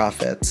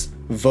nonprofits,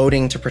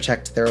 voting to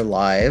protect their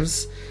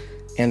lives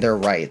and their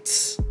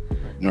rights.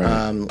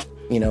 Right.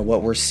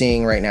 What we're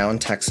seeing right now in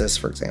Texas,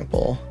 for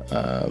example.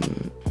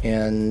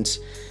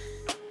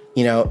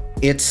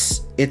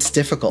 It's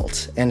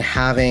difficult, and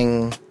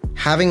having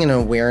an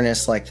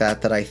awareness like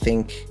that I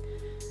think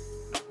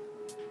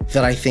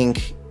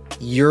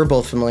you're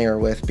both familiar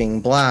with,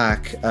 being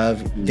Black,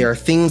 there are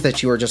things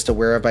that you are just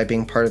aware of by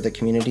being part of the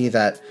community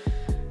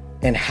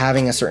and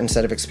having a certain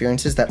set of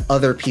experiences that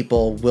other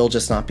people will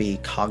just not be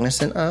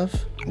cognizant of.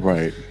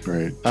 Right.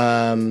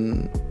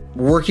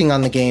 Working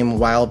on the game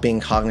while being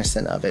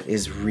cognizant of it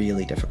is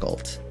really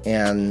difficult,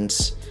 and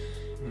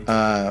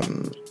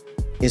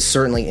is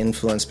certainly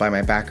influenced by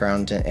my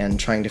background and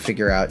trying to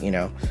figure out,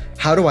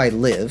 how do I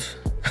live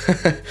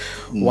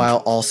while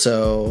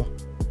also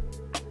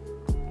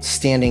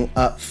standing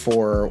up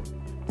for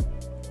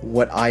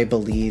what I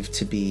believe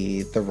to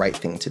be the right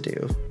thing to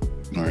do.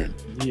 All right.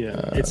 Yeah,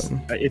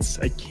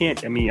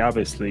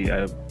 obviously,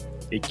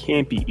 it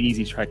can't be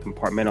easy to try to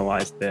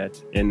compartmentalize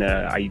that. And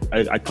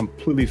I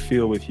completely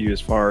feel with you as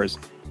far as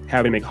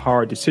having to make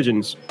hard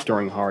decisions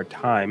during hard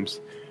times.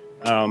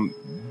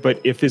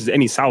 But if there's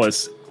any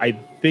solace, I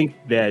think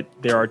that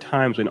there are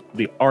times when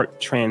the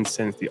art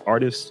transcends the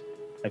artist.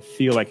 I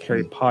feel like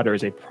Harry Potter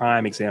is a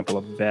prime example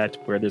of that,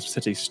 where there's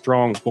such a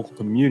strong vocal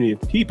community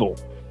of people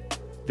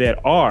that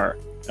are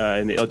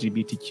in the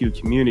LGBTQ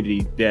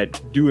community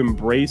that do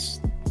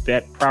embrace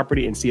that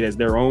property and see it as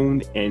their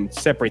own and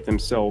separate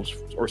themselves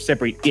or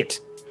separate it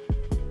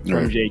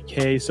from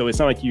JK. So it's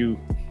not like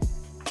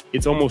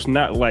it's almost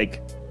not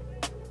like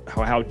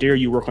how dare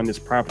you work on this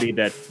property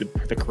that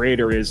the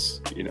creator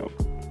is,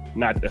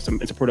 not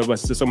in support of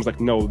us. It's almost like,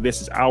 no,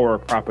 this is our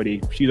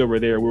property. She's over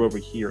there, we're over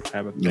here,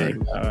 kind of a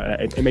thing.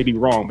 It may be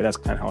wrong, but that's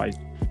kind of how I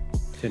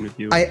tend to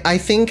view it. I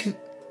think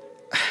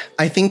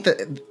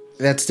that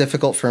that's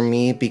difficult for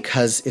me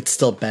because it's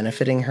still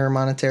benefiting her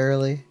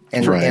monetarily,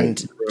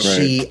 and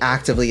she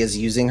actively is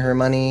using her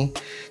money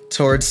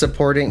towards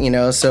supporting,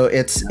 so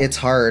it's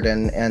hard.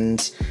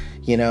 And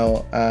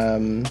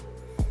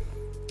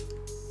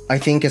I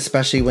think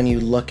especially when you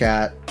look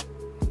at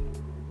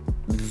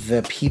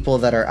the people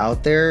that are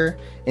out there,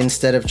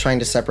 instead of trying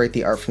to separate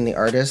the art from the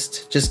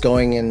artist, just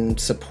going and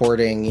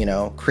supporting,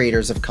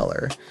 creators of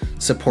color,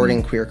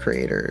 supporting queer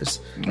creators.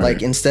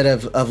 Like, instead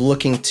of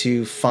looking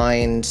to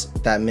find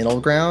that middle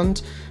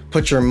ground,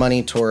 put your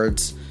money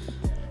towards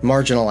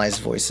marginalized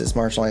voices,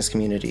 marginalized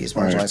communities,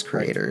 marginalized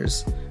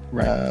creators.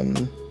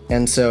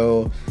 And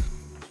so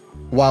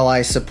while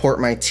I support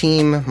my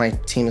team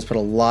has put a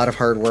lot of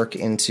hard work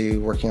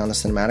into working on the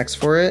cinematics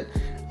for it.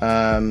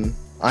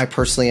 I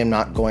personally am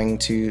not going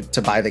to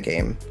buy the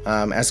game.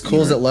 As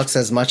cool as it looks,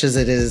 as much as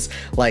it is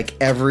like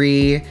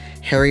every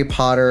Harry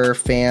Potter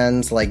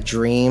fan's like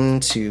dream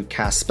to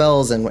cast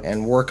spells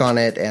and work on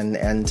it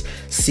and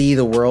see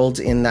the world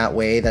in that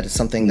way, that is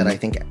something that I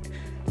think,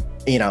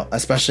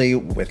 especially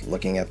with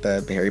looking at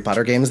the Harry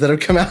Potter games that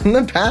have come out in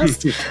the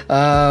past,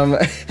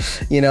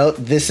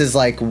 this is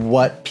like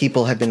what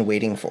people have been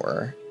waiting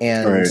for.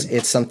 And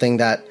it's something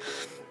that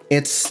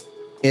it's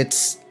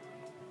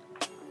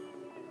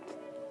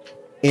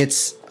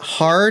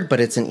hard, but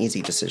it's an easy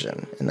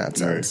decision in that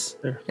sense.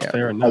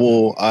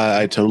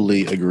 I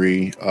totally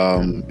agree.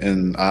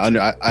 And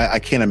I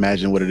can't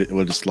imagine what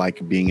it's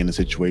like being in a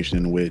situation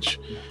in which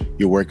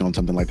you're working on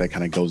something like that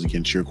kind of goes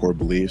against your core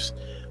beliefs.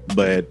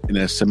 But in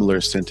a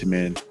similar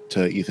sentiment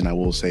to Ethan, I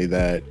will say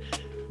that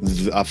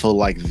I feel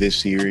like this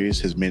series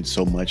has meant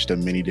so much to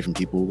many different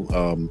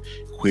people,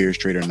 queer,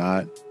 straight or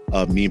not.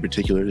 Me in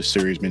particular, this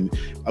series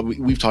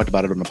we've talked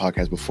about it on the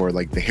podcast before.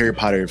 Like, the Harry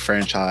Potter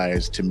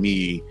franchise to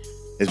me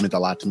has meant a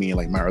lot to me in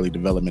like my early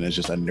development as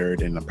just a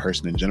nerd and a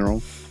person in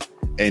general.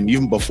 And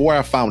even before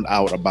I found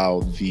out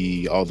about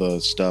all the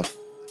stuff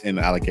and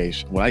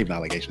allegation, well, not even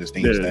allegations,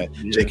 things that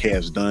JK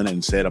has done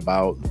and said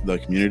about the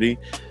community,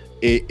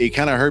 it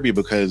kind of hurt me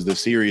because the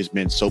series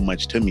meant so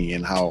much to me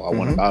and how I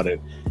went about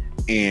it.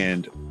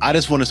 And I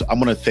want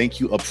to thank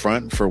you up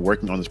front for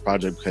working on this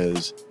project,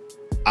 because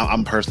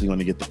I'm personally going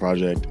to get the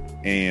project,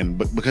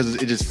 but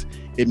because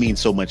it means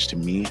so much to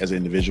me as an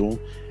individual.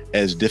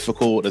 As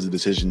difficult as your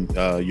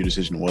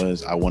decision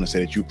was, I want to say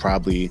that you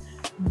probably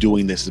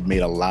doing this has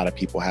made a lot of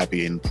people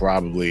happy and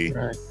probably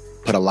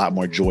put a lot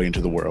more joy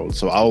into the world.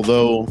 So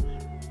although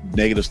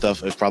negative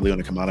stuff is probably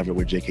going to come out of it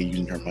with JK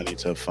using her money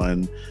to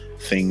fund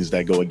things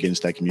that go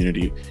against that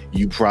community,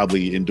 you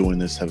probably in doing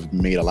this have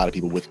made a lot of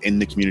people within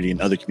the community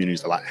and other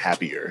communities a lot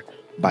happier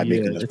by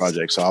making this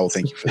project. So I will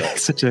thank you for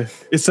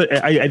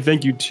that. I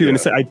thank you too. And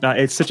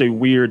it's such a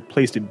weird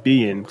place to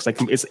be in, because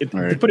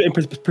to put it in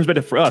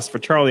perspective for us, for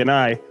Charlie and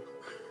I,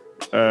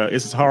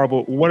 it's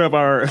horrible. One of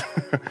our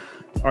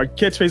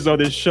catchphrases on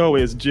this show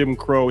is Jim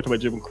Crow. We talk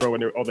about Jim Crow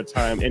all the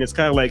time, and it's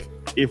kind of like,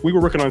 if we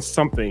were working on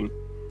something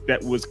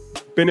that was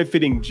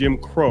benefiting Jim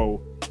Crow,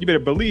 you better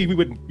believe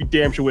we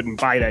damn sure wouldn't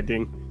buy that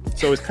thing.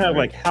 So it's kind of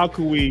like, how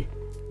could we?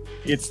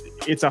 It's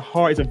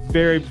a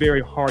very,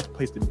 very hard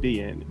place to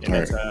be in, and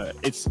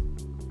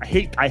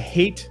I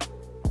hate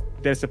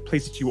that it's a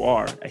place that you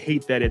are. I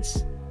hate that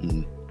it's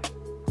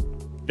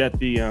that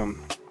the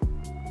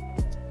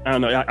I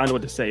don't know. I don't know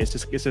what to say. It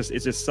just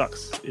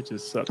sucks. It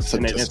just sucks.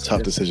 It's a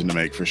tough decision to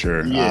make, for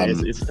sure. Yeah,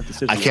 it's a tough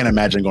decision. I can't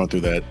imagine going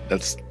through that.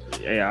 That's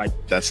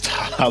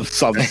tough.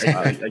 I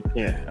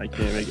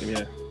can't make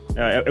it.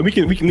 Yeah. And we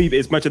can leave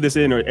as much of this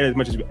in or as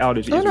much as out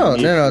as you. No,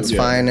 it's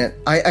fine.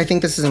 I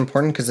think this is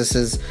important because this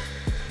is,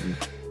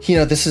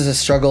 this is a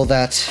struggle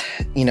that,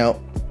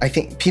 I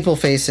think people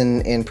face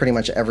in pretty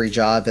much every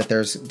job, that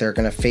they're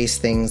going to face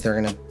things.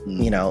 They're going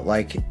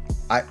to,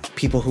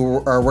 people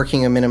who are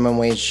working a minimum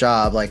wage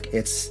job, like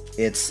it's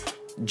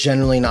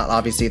generally not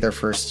obviously their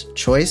first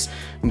choice,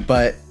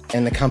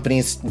 and the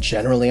companies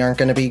generally aren't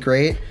going to be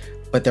great,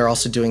 but they're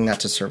also doing that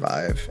to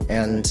survive.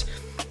 And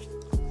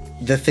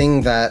the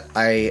thing that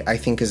I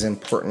think is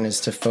important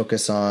is to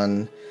focus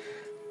on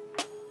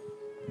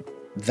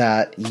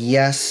that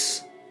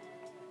yes,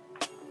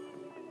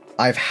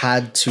 I've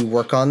had to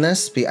work on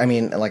this. I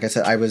mean, like I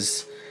said, I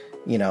was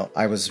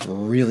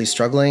really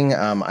struggling.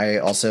 I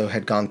also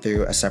had gone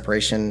through a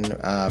separation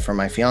from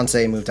my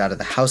fiance, moved out of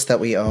the house that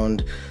we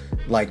owned.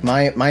 Like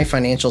my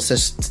financial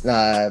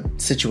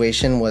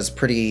situation was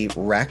pretty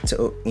wrecked,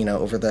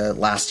 over the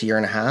last year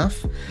and a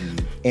half,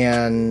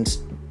 and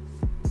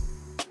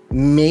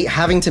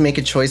having to make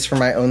a choice for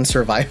my own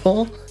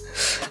survival,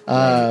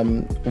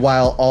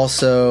 while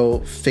also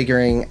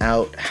figuring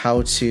out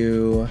how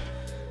to,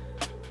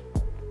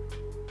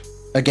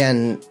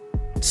 again,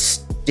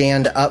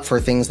 stand up for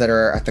things that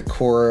are at the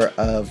core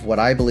of what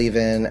I believe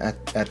in,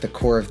 at the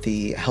core of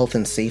the health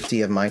and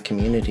safety of my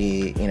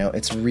community.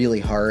 It's really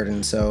hard.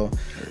 And so,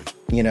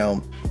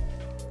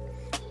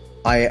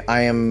 I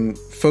am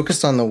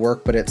focused on the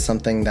work, but it's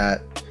something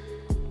that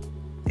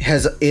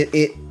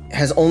it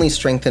has only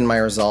strengthened my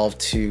resolve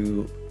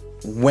to,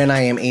 when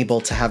I am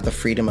able to have the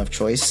freedom of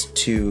choice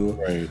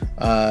to,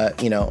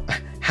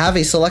 have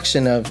a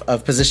selection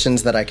of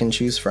positions that I can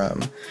choose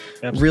from.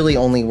 Absolutely. Really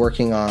only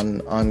working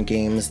on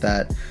games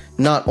that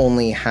not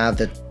only have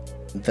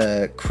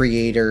the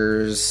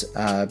creators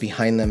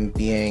behind them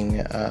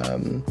being,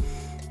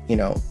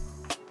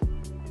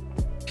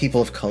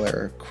 people of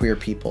color, queer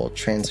people,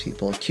 trans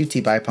people,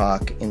 QT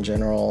BIPOC in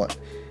general.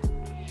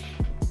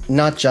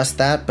 Not just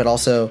that, but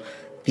also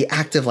the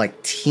active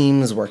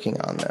teams working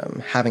on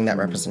them, having that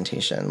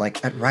representation.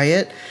 Like at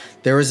Riot,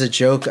 there was a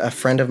joke, a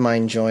friend of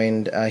mine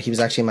joined, he was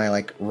actually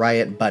my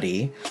Riot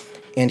buddy,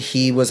 and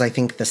he was, I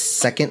think, the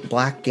second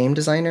Black game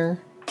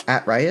designer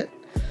at Riot.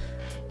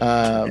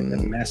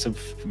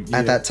 Massive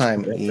at that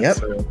time.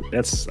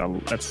 That's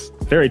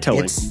very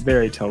telling.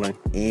 Very telling.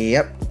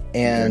 Yep.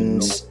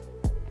 And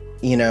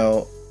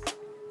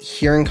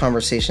hearing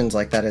conversations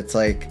like that, it's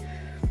like,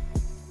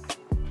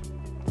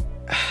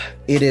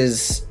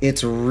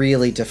 it's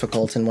really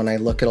difficult. And when I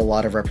look at a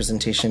lot of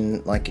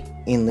representation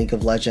in League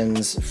of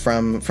Legends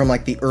from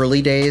the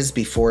early days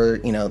before,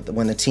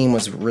 when the team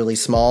was really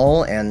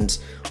small and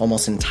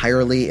almost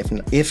entirely,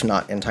 if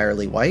not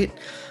entirely white,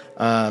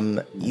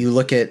 you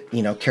look at,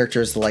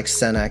 characters like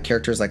Senna,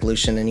 characters like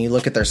Lucian, and you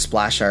look at their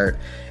splash art,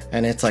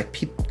 and it's like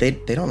they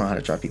don't know how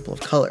to draw people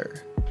of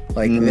color.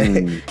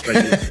 Clearly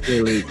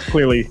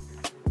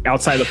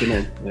outside looking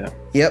in. Yeah.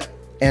 Yep.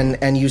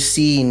 And you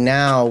see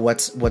now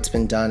what's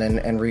been done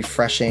and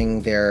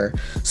refreshing their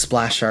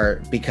splash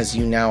art, because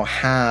you now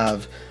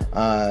have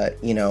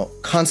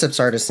concepts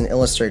artists and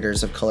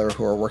illustrators of color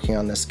who are working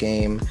on this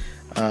game.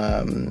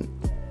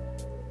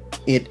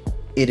 It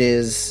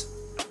is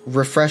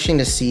refreshing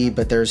to see,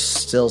 but there's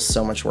still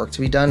so much work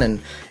to be done,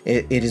 and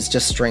it has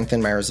just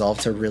strengthened my resolve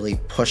to really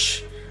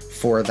push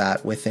for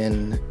that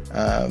within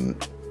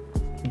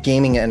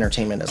gaming and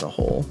entertainment as a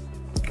whole.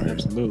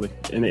 Absolutely,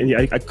 and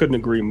I couldn't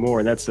agree more.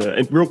 And that's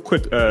and real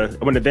quick, I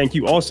want to thank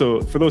you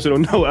also for those who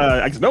don't know.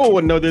 I guess no one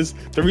would know this.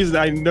 The reason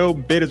I know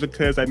Bit is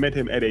because I met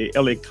him at a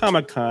LA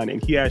Comic-Con,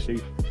 and he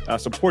actually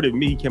supported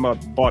me. He came out,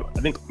 bought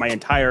I think my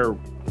entire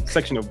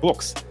section of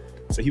books.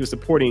 So he was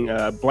supporting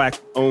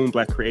Black-owned,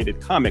 Black-created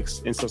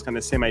comics, and so it's kind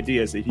of the same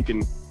idea as if you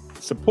can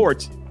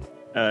support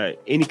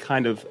any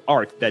kind of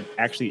art that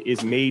actually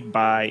is made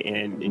by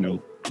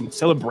and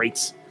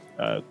celebrates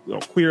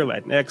queer,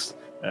 Latinx.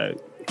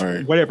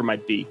 Whatever it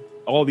might be,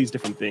 all these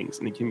different things,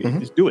 and you can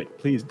just do it.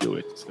 Please do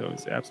it. So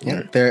it's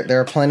absolutely there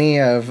are plenty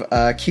of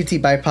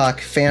QT BIPOC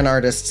fan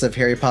artists of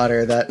Harry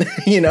Potter that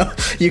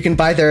you can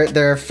buy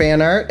their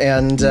fan art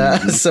and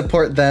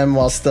support them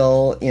while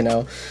still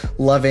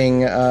loving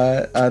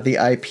the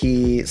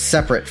IP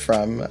separate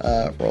from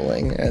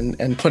Rowling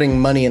and putting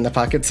money in the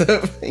pockets of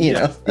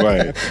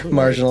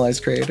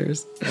marginalized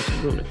creators.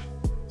 Absolutely.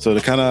 So to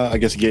kind of, I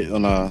guess, get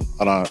on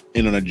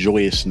a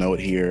joyous note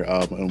here,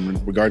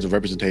 in regards of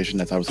representation,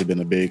 that's obviously been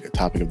a big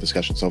topic of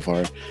discussion so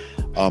far.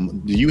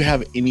 Do you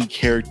have any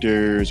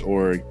characters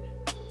or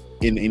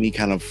in any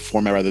kind of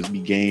format, whether it be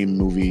game,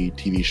 movie,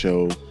 TV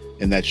show,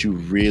 and that you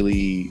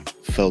really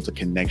felt a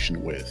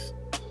connection with?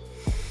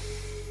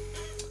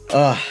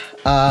 God.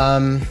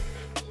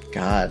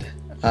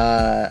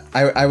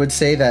 I would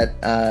say that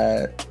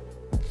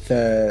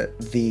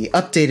the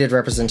updated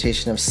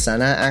representation of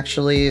Senna,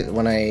 actually,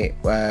 when I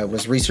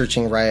was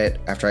researching Riot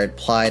after I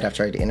applied,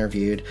 after I'd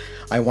interviewed,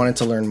 I wanted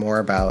to learn more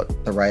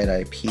about the Riot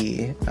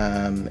IP,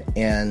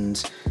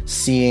 and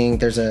seeing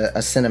there's a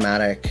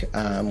cinematic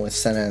with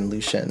Senna and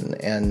Lucian,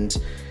 and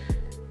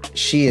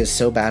she is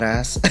so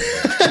badass.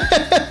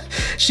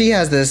 She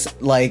has this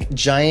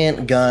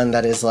giant gun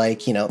that is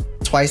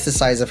twice the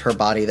size of her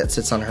body that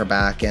sits on her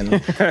back,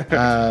 and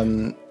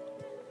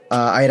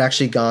I had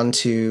actually gone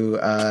to,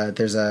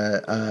 there's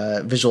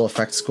a visual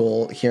effects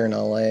school here in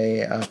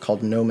LA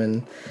called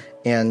Nomen,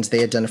 and they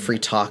had done a free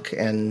talk,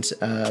 and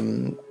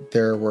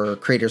there were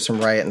creators from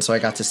Riot, and so I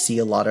got to see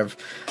a lot of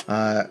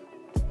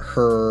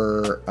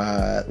her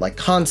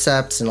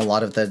concepts and a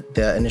lot of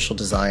the initial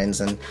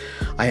designs, and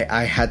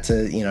I had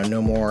to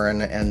know more,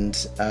 and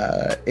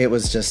it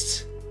was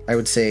just, I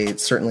would say,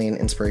 certainly an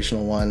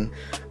inspirational one.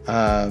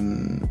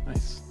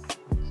 Nice.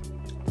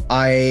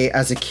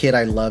 as a kid,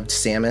 I loved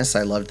Samus.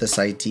 I loved this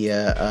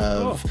idea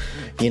of,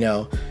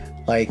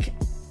 like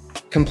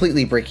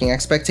completely breaking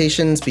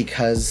expectations,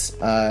 because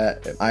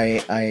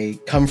I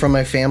come from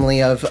a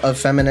family of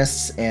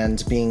feminists,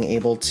 and being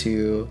able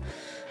to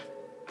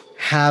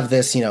have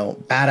this,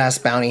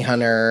 badass bounty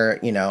hunter,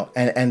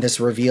 and this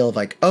reveal of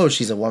like, oh,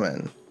 she's a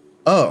woman.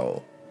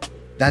 Oh,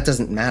 that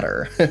doesn't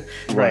matter.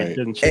 Right.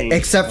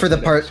 Except for the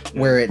part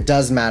where it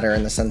does matter,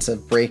 in the sense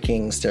of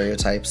breaking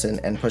stereotypes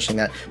and pushing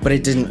that. But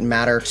it didn't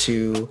matter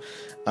to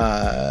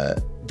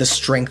the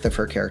strength of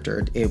her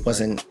character. It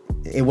wasn't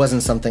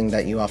something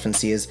that you often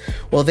see as,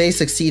 well, they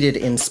succeeded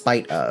in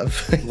spite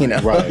of,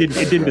 Right.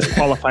 It didn't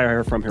disqualify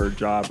her from her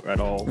job at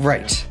all.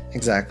 Right.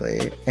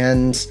 Exactly.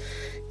 And,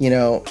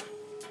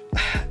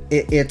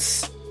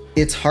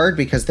 it's hard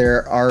because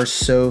there are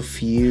so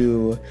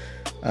few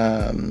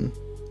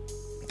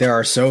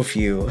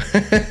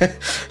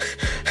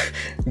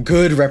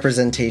good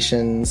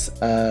representations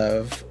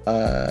of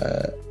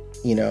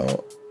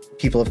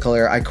people of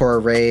color.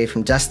 Ikora Rey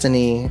from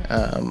Destiny,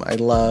 I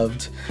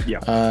loved. Yeah.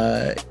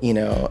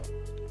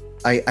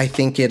 I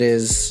think it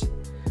is,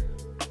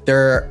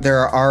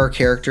 there are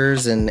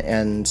characters,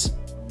 and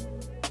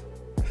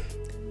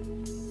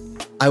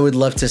I would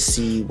love to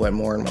see what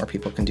more and more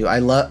people can do. I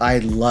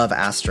love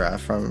Astra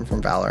from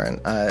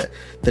Valorant.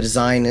 The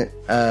design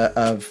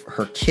of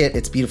her kit,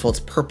 it's beautiful.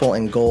 It's purple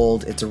and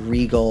gold. It's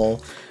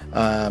regal.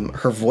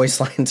 Her voice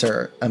lines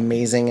are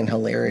amazing and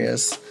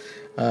hilarious.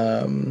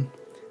 I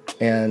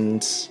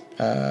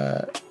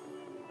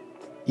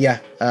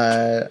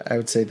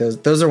would say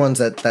those are ones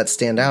that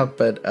stand out.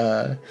 But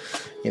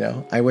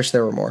I wish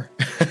there were more.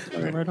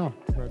 Right on.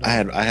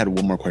 I had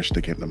one more question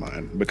that came to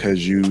mind,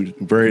 because you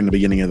very in the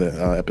beginning of the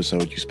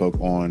episode, you spoke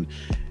on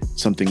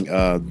something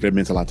that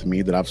meant a lot to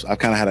me, that I've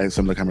kind of had a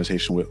similar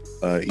conversation with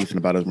Ethan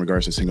about in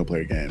regards to single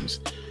player games.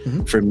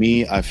 Mm-hmm. For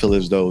me, I feel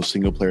as though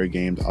single player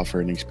games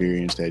offer an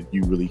experience that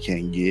you really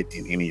can't get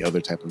in any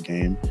other type of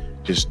game,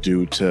 just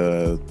due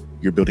to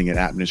you're building an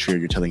atmosphere,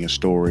 you're telling a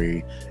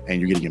story, and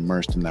you're getting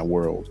immersed in that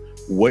world.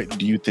 What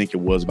do you think it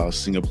was about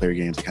single player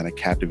games that kind of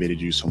captivated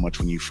you so much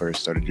when you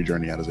first started your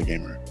journey out as a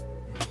gamer?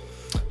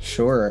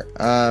 Sure.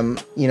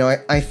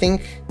 I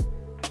think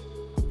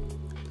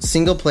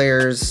single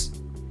players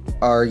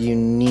are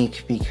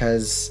unique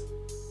because,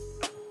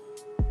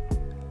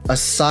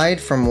 aside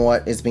from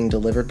what is being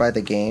delivered by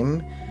the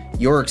game,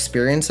 your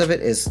experience of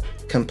it is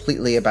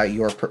completely about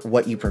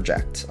what you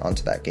project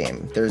onto that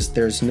game.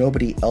 There's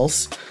nobody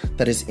else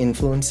that is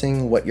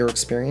influencing what your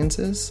experience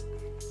is.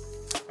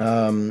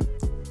 When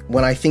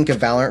I think of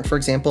Valorant, for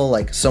example,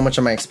 like, so much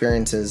of my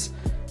experience is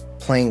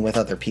playing with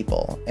other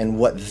people and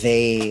what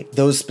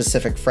those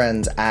specific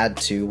friends add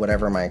to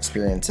whatever my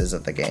experience is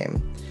of the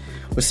game.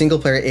 With single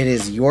player, it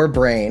is your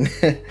brain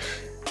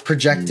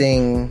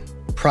projecting,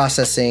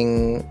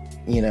 processing,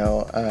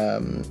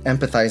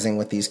 empathizing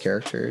with these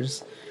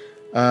characters.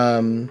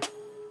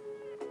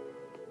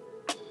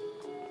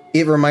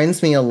 It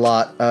reminds me a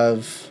lot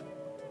of,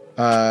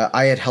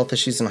 I had health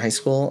issues in high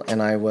school,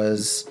 and I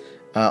was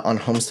on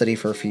home study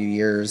for a few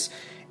years,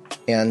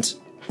 and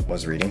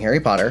was reading Harry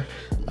Potter,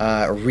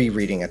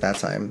 rereading at that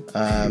time.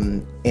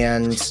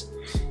 And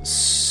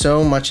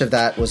so much of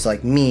that was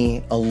like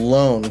me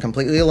alone,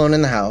 completely alone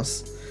in the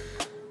house,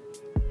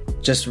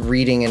 just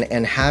reading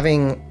and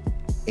having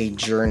a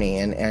journey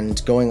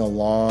and going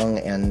along.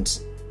 And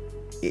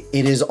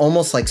it is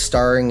almost like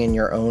starring in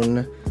your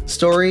own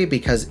story,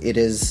 because it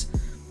is,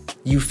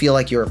 you feel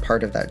like you're a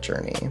part of that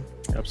journey.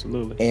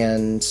 Absolutely.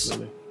 And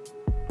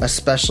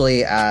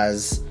especially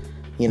as,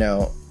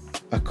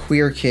 a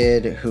queer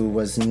kid who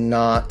was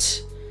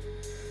not,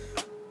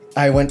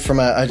 I went from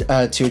to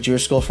a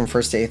Jewish school from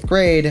 1st to 8th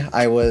grade.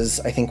 I was,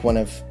 I think, one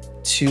of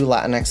 2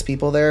 Latinx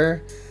people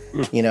there,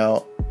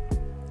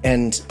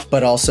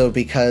 but also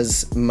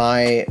because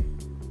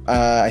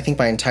I think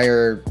my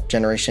entire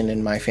generation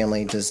in my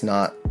family does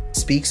not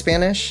speak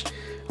Spanish.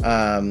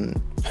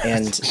 And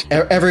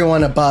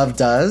everyone above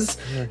does,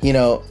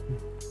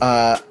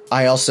 I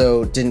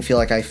also didn't feel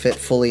like I fit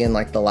fully in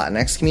like the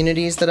Latinx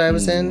communities that I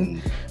was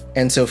in.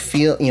 And so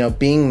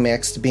being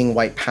mixed, being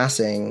white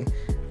passing,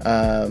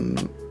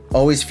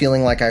 always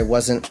feeling like I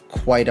wasn't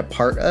quite a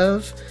part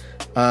of,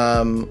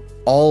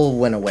 all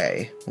went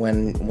away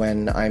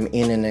when I'm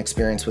in an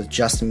experience with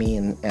just me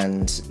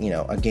and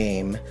a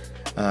game,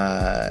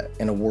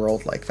 in a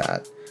world like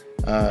that.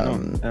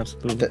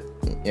 Absolutely.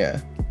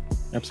 Yeah.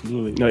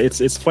 Absolutely. No,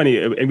 it's funny,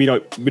 and we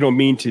don't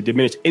mean to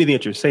diminish anything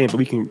that you're saying, but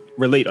we can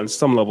relate on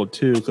some level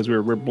too, because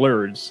we're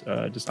blurs.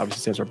 Just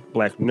obviously since we're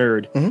Black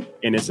nerd,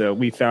 and it's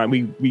we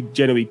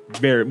generally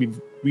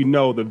we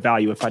know the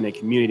value of finding a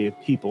community of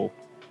people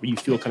where you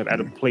feel kind of at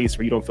a place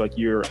where you don't feel like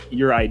your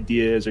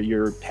ideas or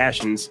your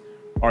passions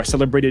are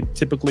celebrated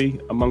typically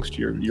amongst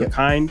your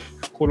kind,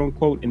 quote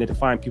unquote, and then to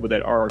find people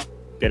that are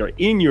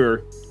in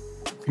your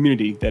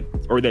community that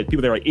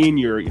people that are in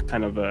your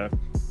kind of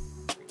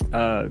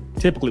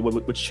typically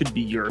what should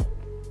be your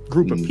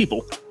group of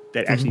people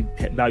that actually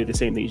value the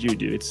same things you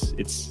do.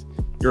 It's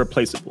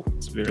irreplaceable.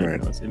 It's very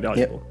it's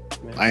invaluable.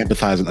 I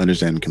empathize and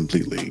understand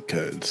completely,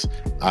 because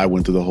I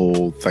went through the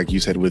whole, like you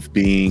said, with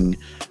being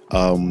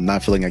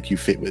not feeling like you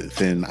fit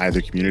within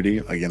either community.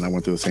 Again, I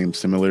went through the same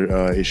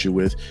similar issue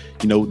with,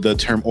 the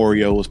term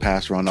Oreo was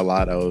passed around a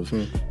lot of.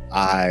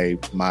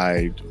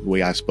 My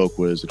way I spoke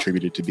was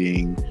attributed to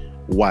being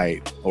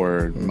white,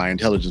 or my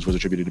intelligence was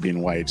attributed to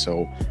being white.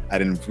 So I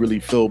didn't really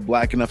feel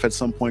black enough at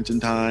some point in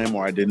time,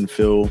 or I didn't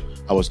feel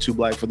I was too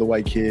black for the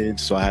white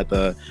kids. So I had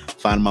to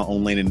find my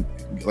own lane. And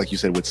like you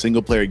said, with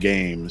single player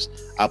games,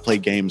 I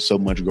played games so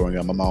much growing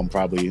up. My mom,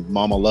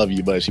 I love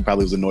you, but she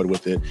probably was annoyed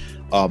with it.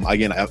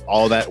 Again,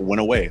 all that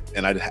went away,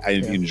 and I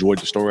enjoyed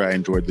the story. I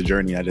enjoyed the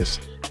journey. I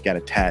just got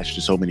attached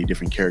to so many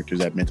different characters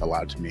that meant a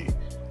lot to me.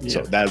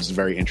 So that was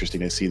very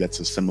interesting to see. That's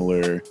it's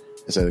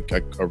a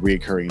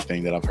reoccurring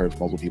thing that I've heard from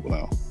multiple people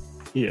now.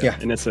 Yeah.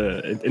 And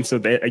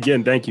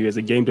again, thank you as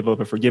a game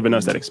developer for giving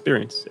us that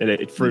experience,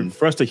 and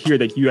for us to hear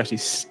that you actually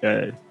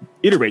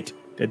iterate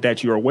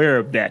that you're aware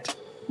of that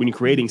when you're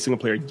creating single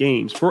player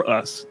games for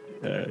us.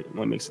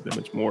 One makes it that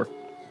much more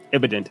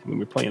evident when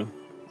we're playing them.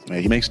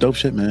 Man, he makes dope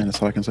shit, man.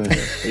 That's all I can say.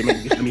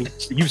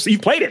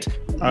 You've played it.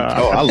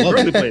 I love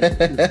it. Played it.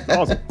 It's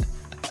awesome.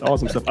 It's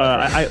awesome stuff.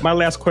 My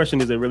last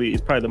question is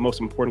probably the most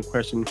important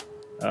question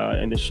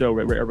in the show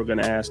we're ever going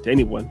to ask to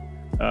anyone.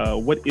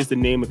 What is the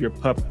name of your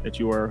pup that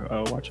you are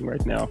watching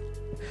right now?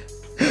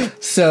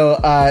 So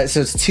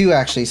it's two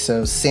actually.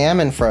 So Sam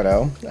and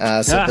Frodo.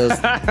 So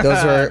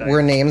those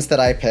were names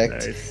that I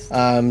picked.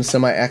 Nice. So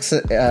my ex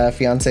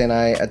fiance and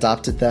I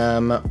adopted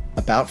them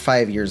about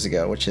 5 years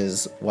ago, which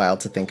is wild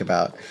to think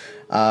about.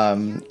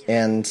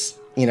 And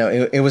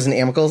it was an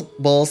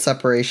amicable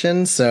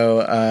separation,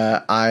 so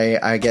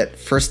I get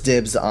first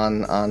dibs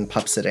on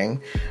pup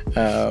sitting.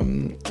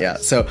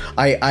 So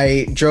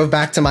I drove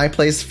back to my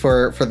place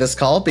for this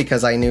call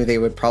because I knew they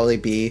would probably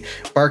be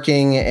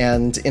barking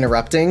and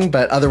interrupting,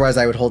 but otherwise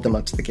I would hold them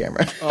up to the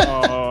camera.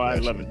 Oh, I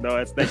love it.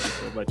 No, thank you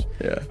so much.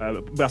 Yeah.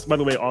 By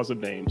the way,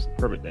 awesome names,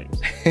 perfect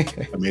names,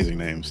 amazing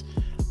names.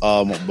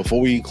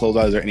 Before we close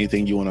out, is there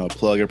anything you want to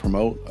plug or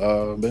promote,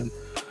 Ben?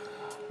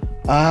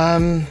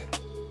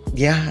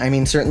 Yeah, I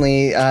mean,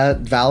 certainly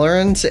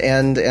Valorant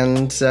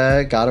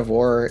and God of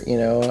War,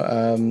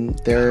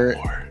 they're...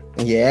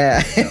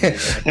 Yeah,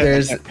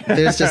 there's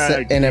just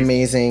an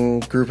amazing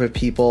group of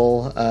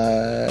people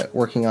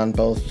working on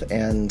both,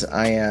 and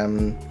I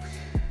am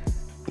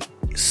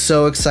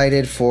so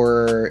excited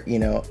for,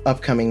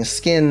 upcoming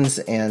skins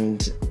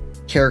and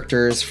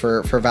characters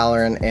for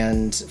Valorant,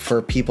 and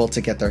for people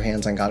to get their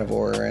hands on God of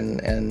War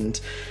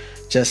and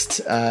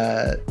just,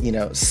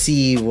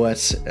 see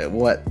what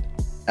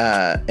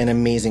an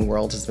amazing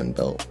world has been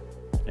built.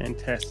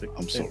 Fantastic.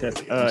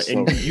 Fantastic.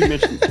 And you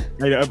mentioned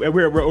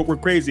we're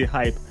crazy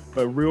hype,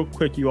 but real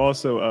quick, you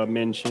also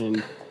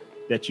mentioned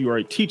that you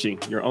are teaching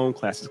your own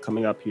classes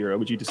coming up here.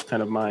 Would you just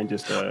kind of mind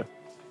just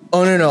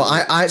Oh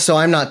no! So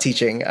I'm not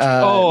teaching. Okay.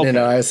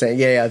 I was saying,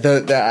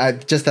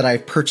 just that I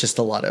purchased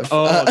a lot of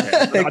courses.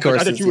 I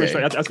thought you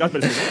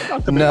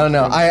were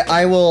No.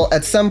 I will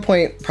at some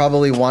point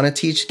probably want to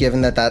teach, given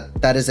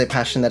that is a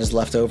passion that is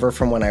left over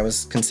from when I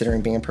was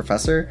considering being a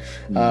professor.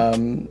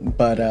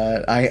 But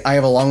I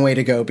have a long way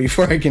to go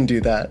before I can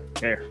do that.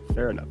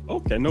 Fair enough.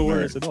 Okay, no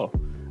worries at all.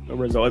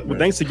 Well,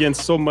 thanks again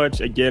so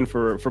much again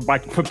for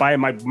buying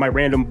my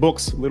random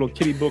books, little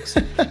kitty books,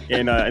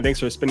 and thanks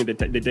for spending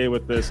the day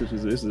with us.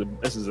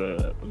 This is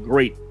a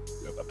great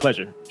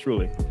pleasure,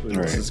 truly.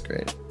 This is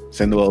great.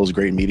 Sandoval, it was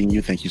great meeting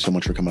you. Thank you so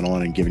much for coming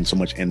on and giving so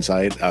much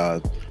insight.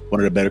 One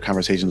of the better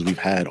conversations we've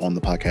had on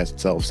the podcast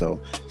itself. So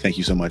thank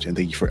you so much, and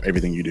thank you for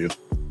everything you do.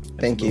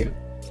 Thank you.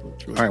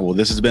 All right. Well,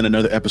 this has been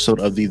another episode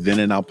of the Then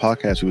and Now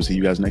podcast. We will see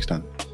you guys next time.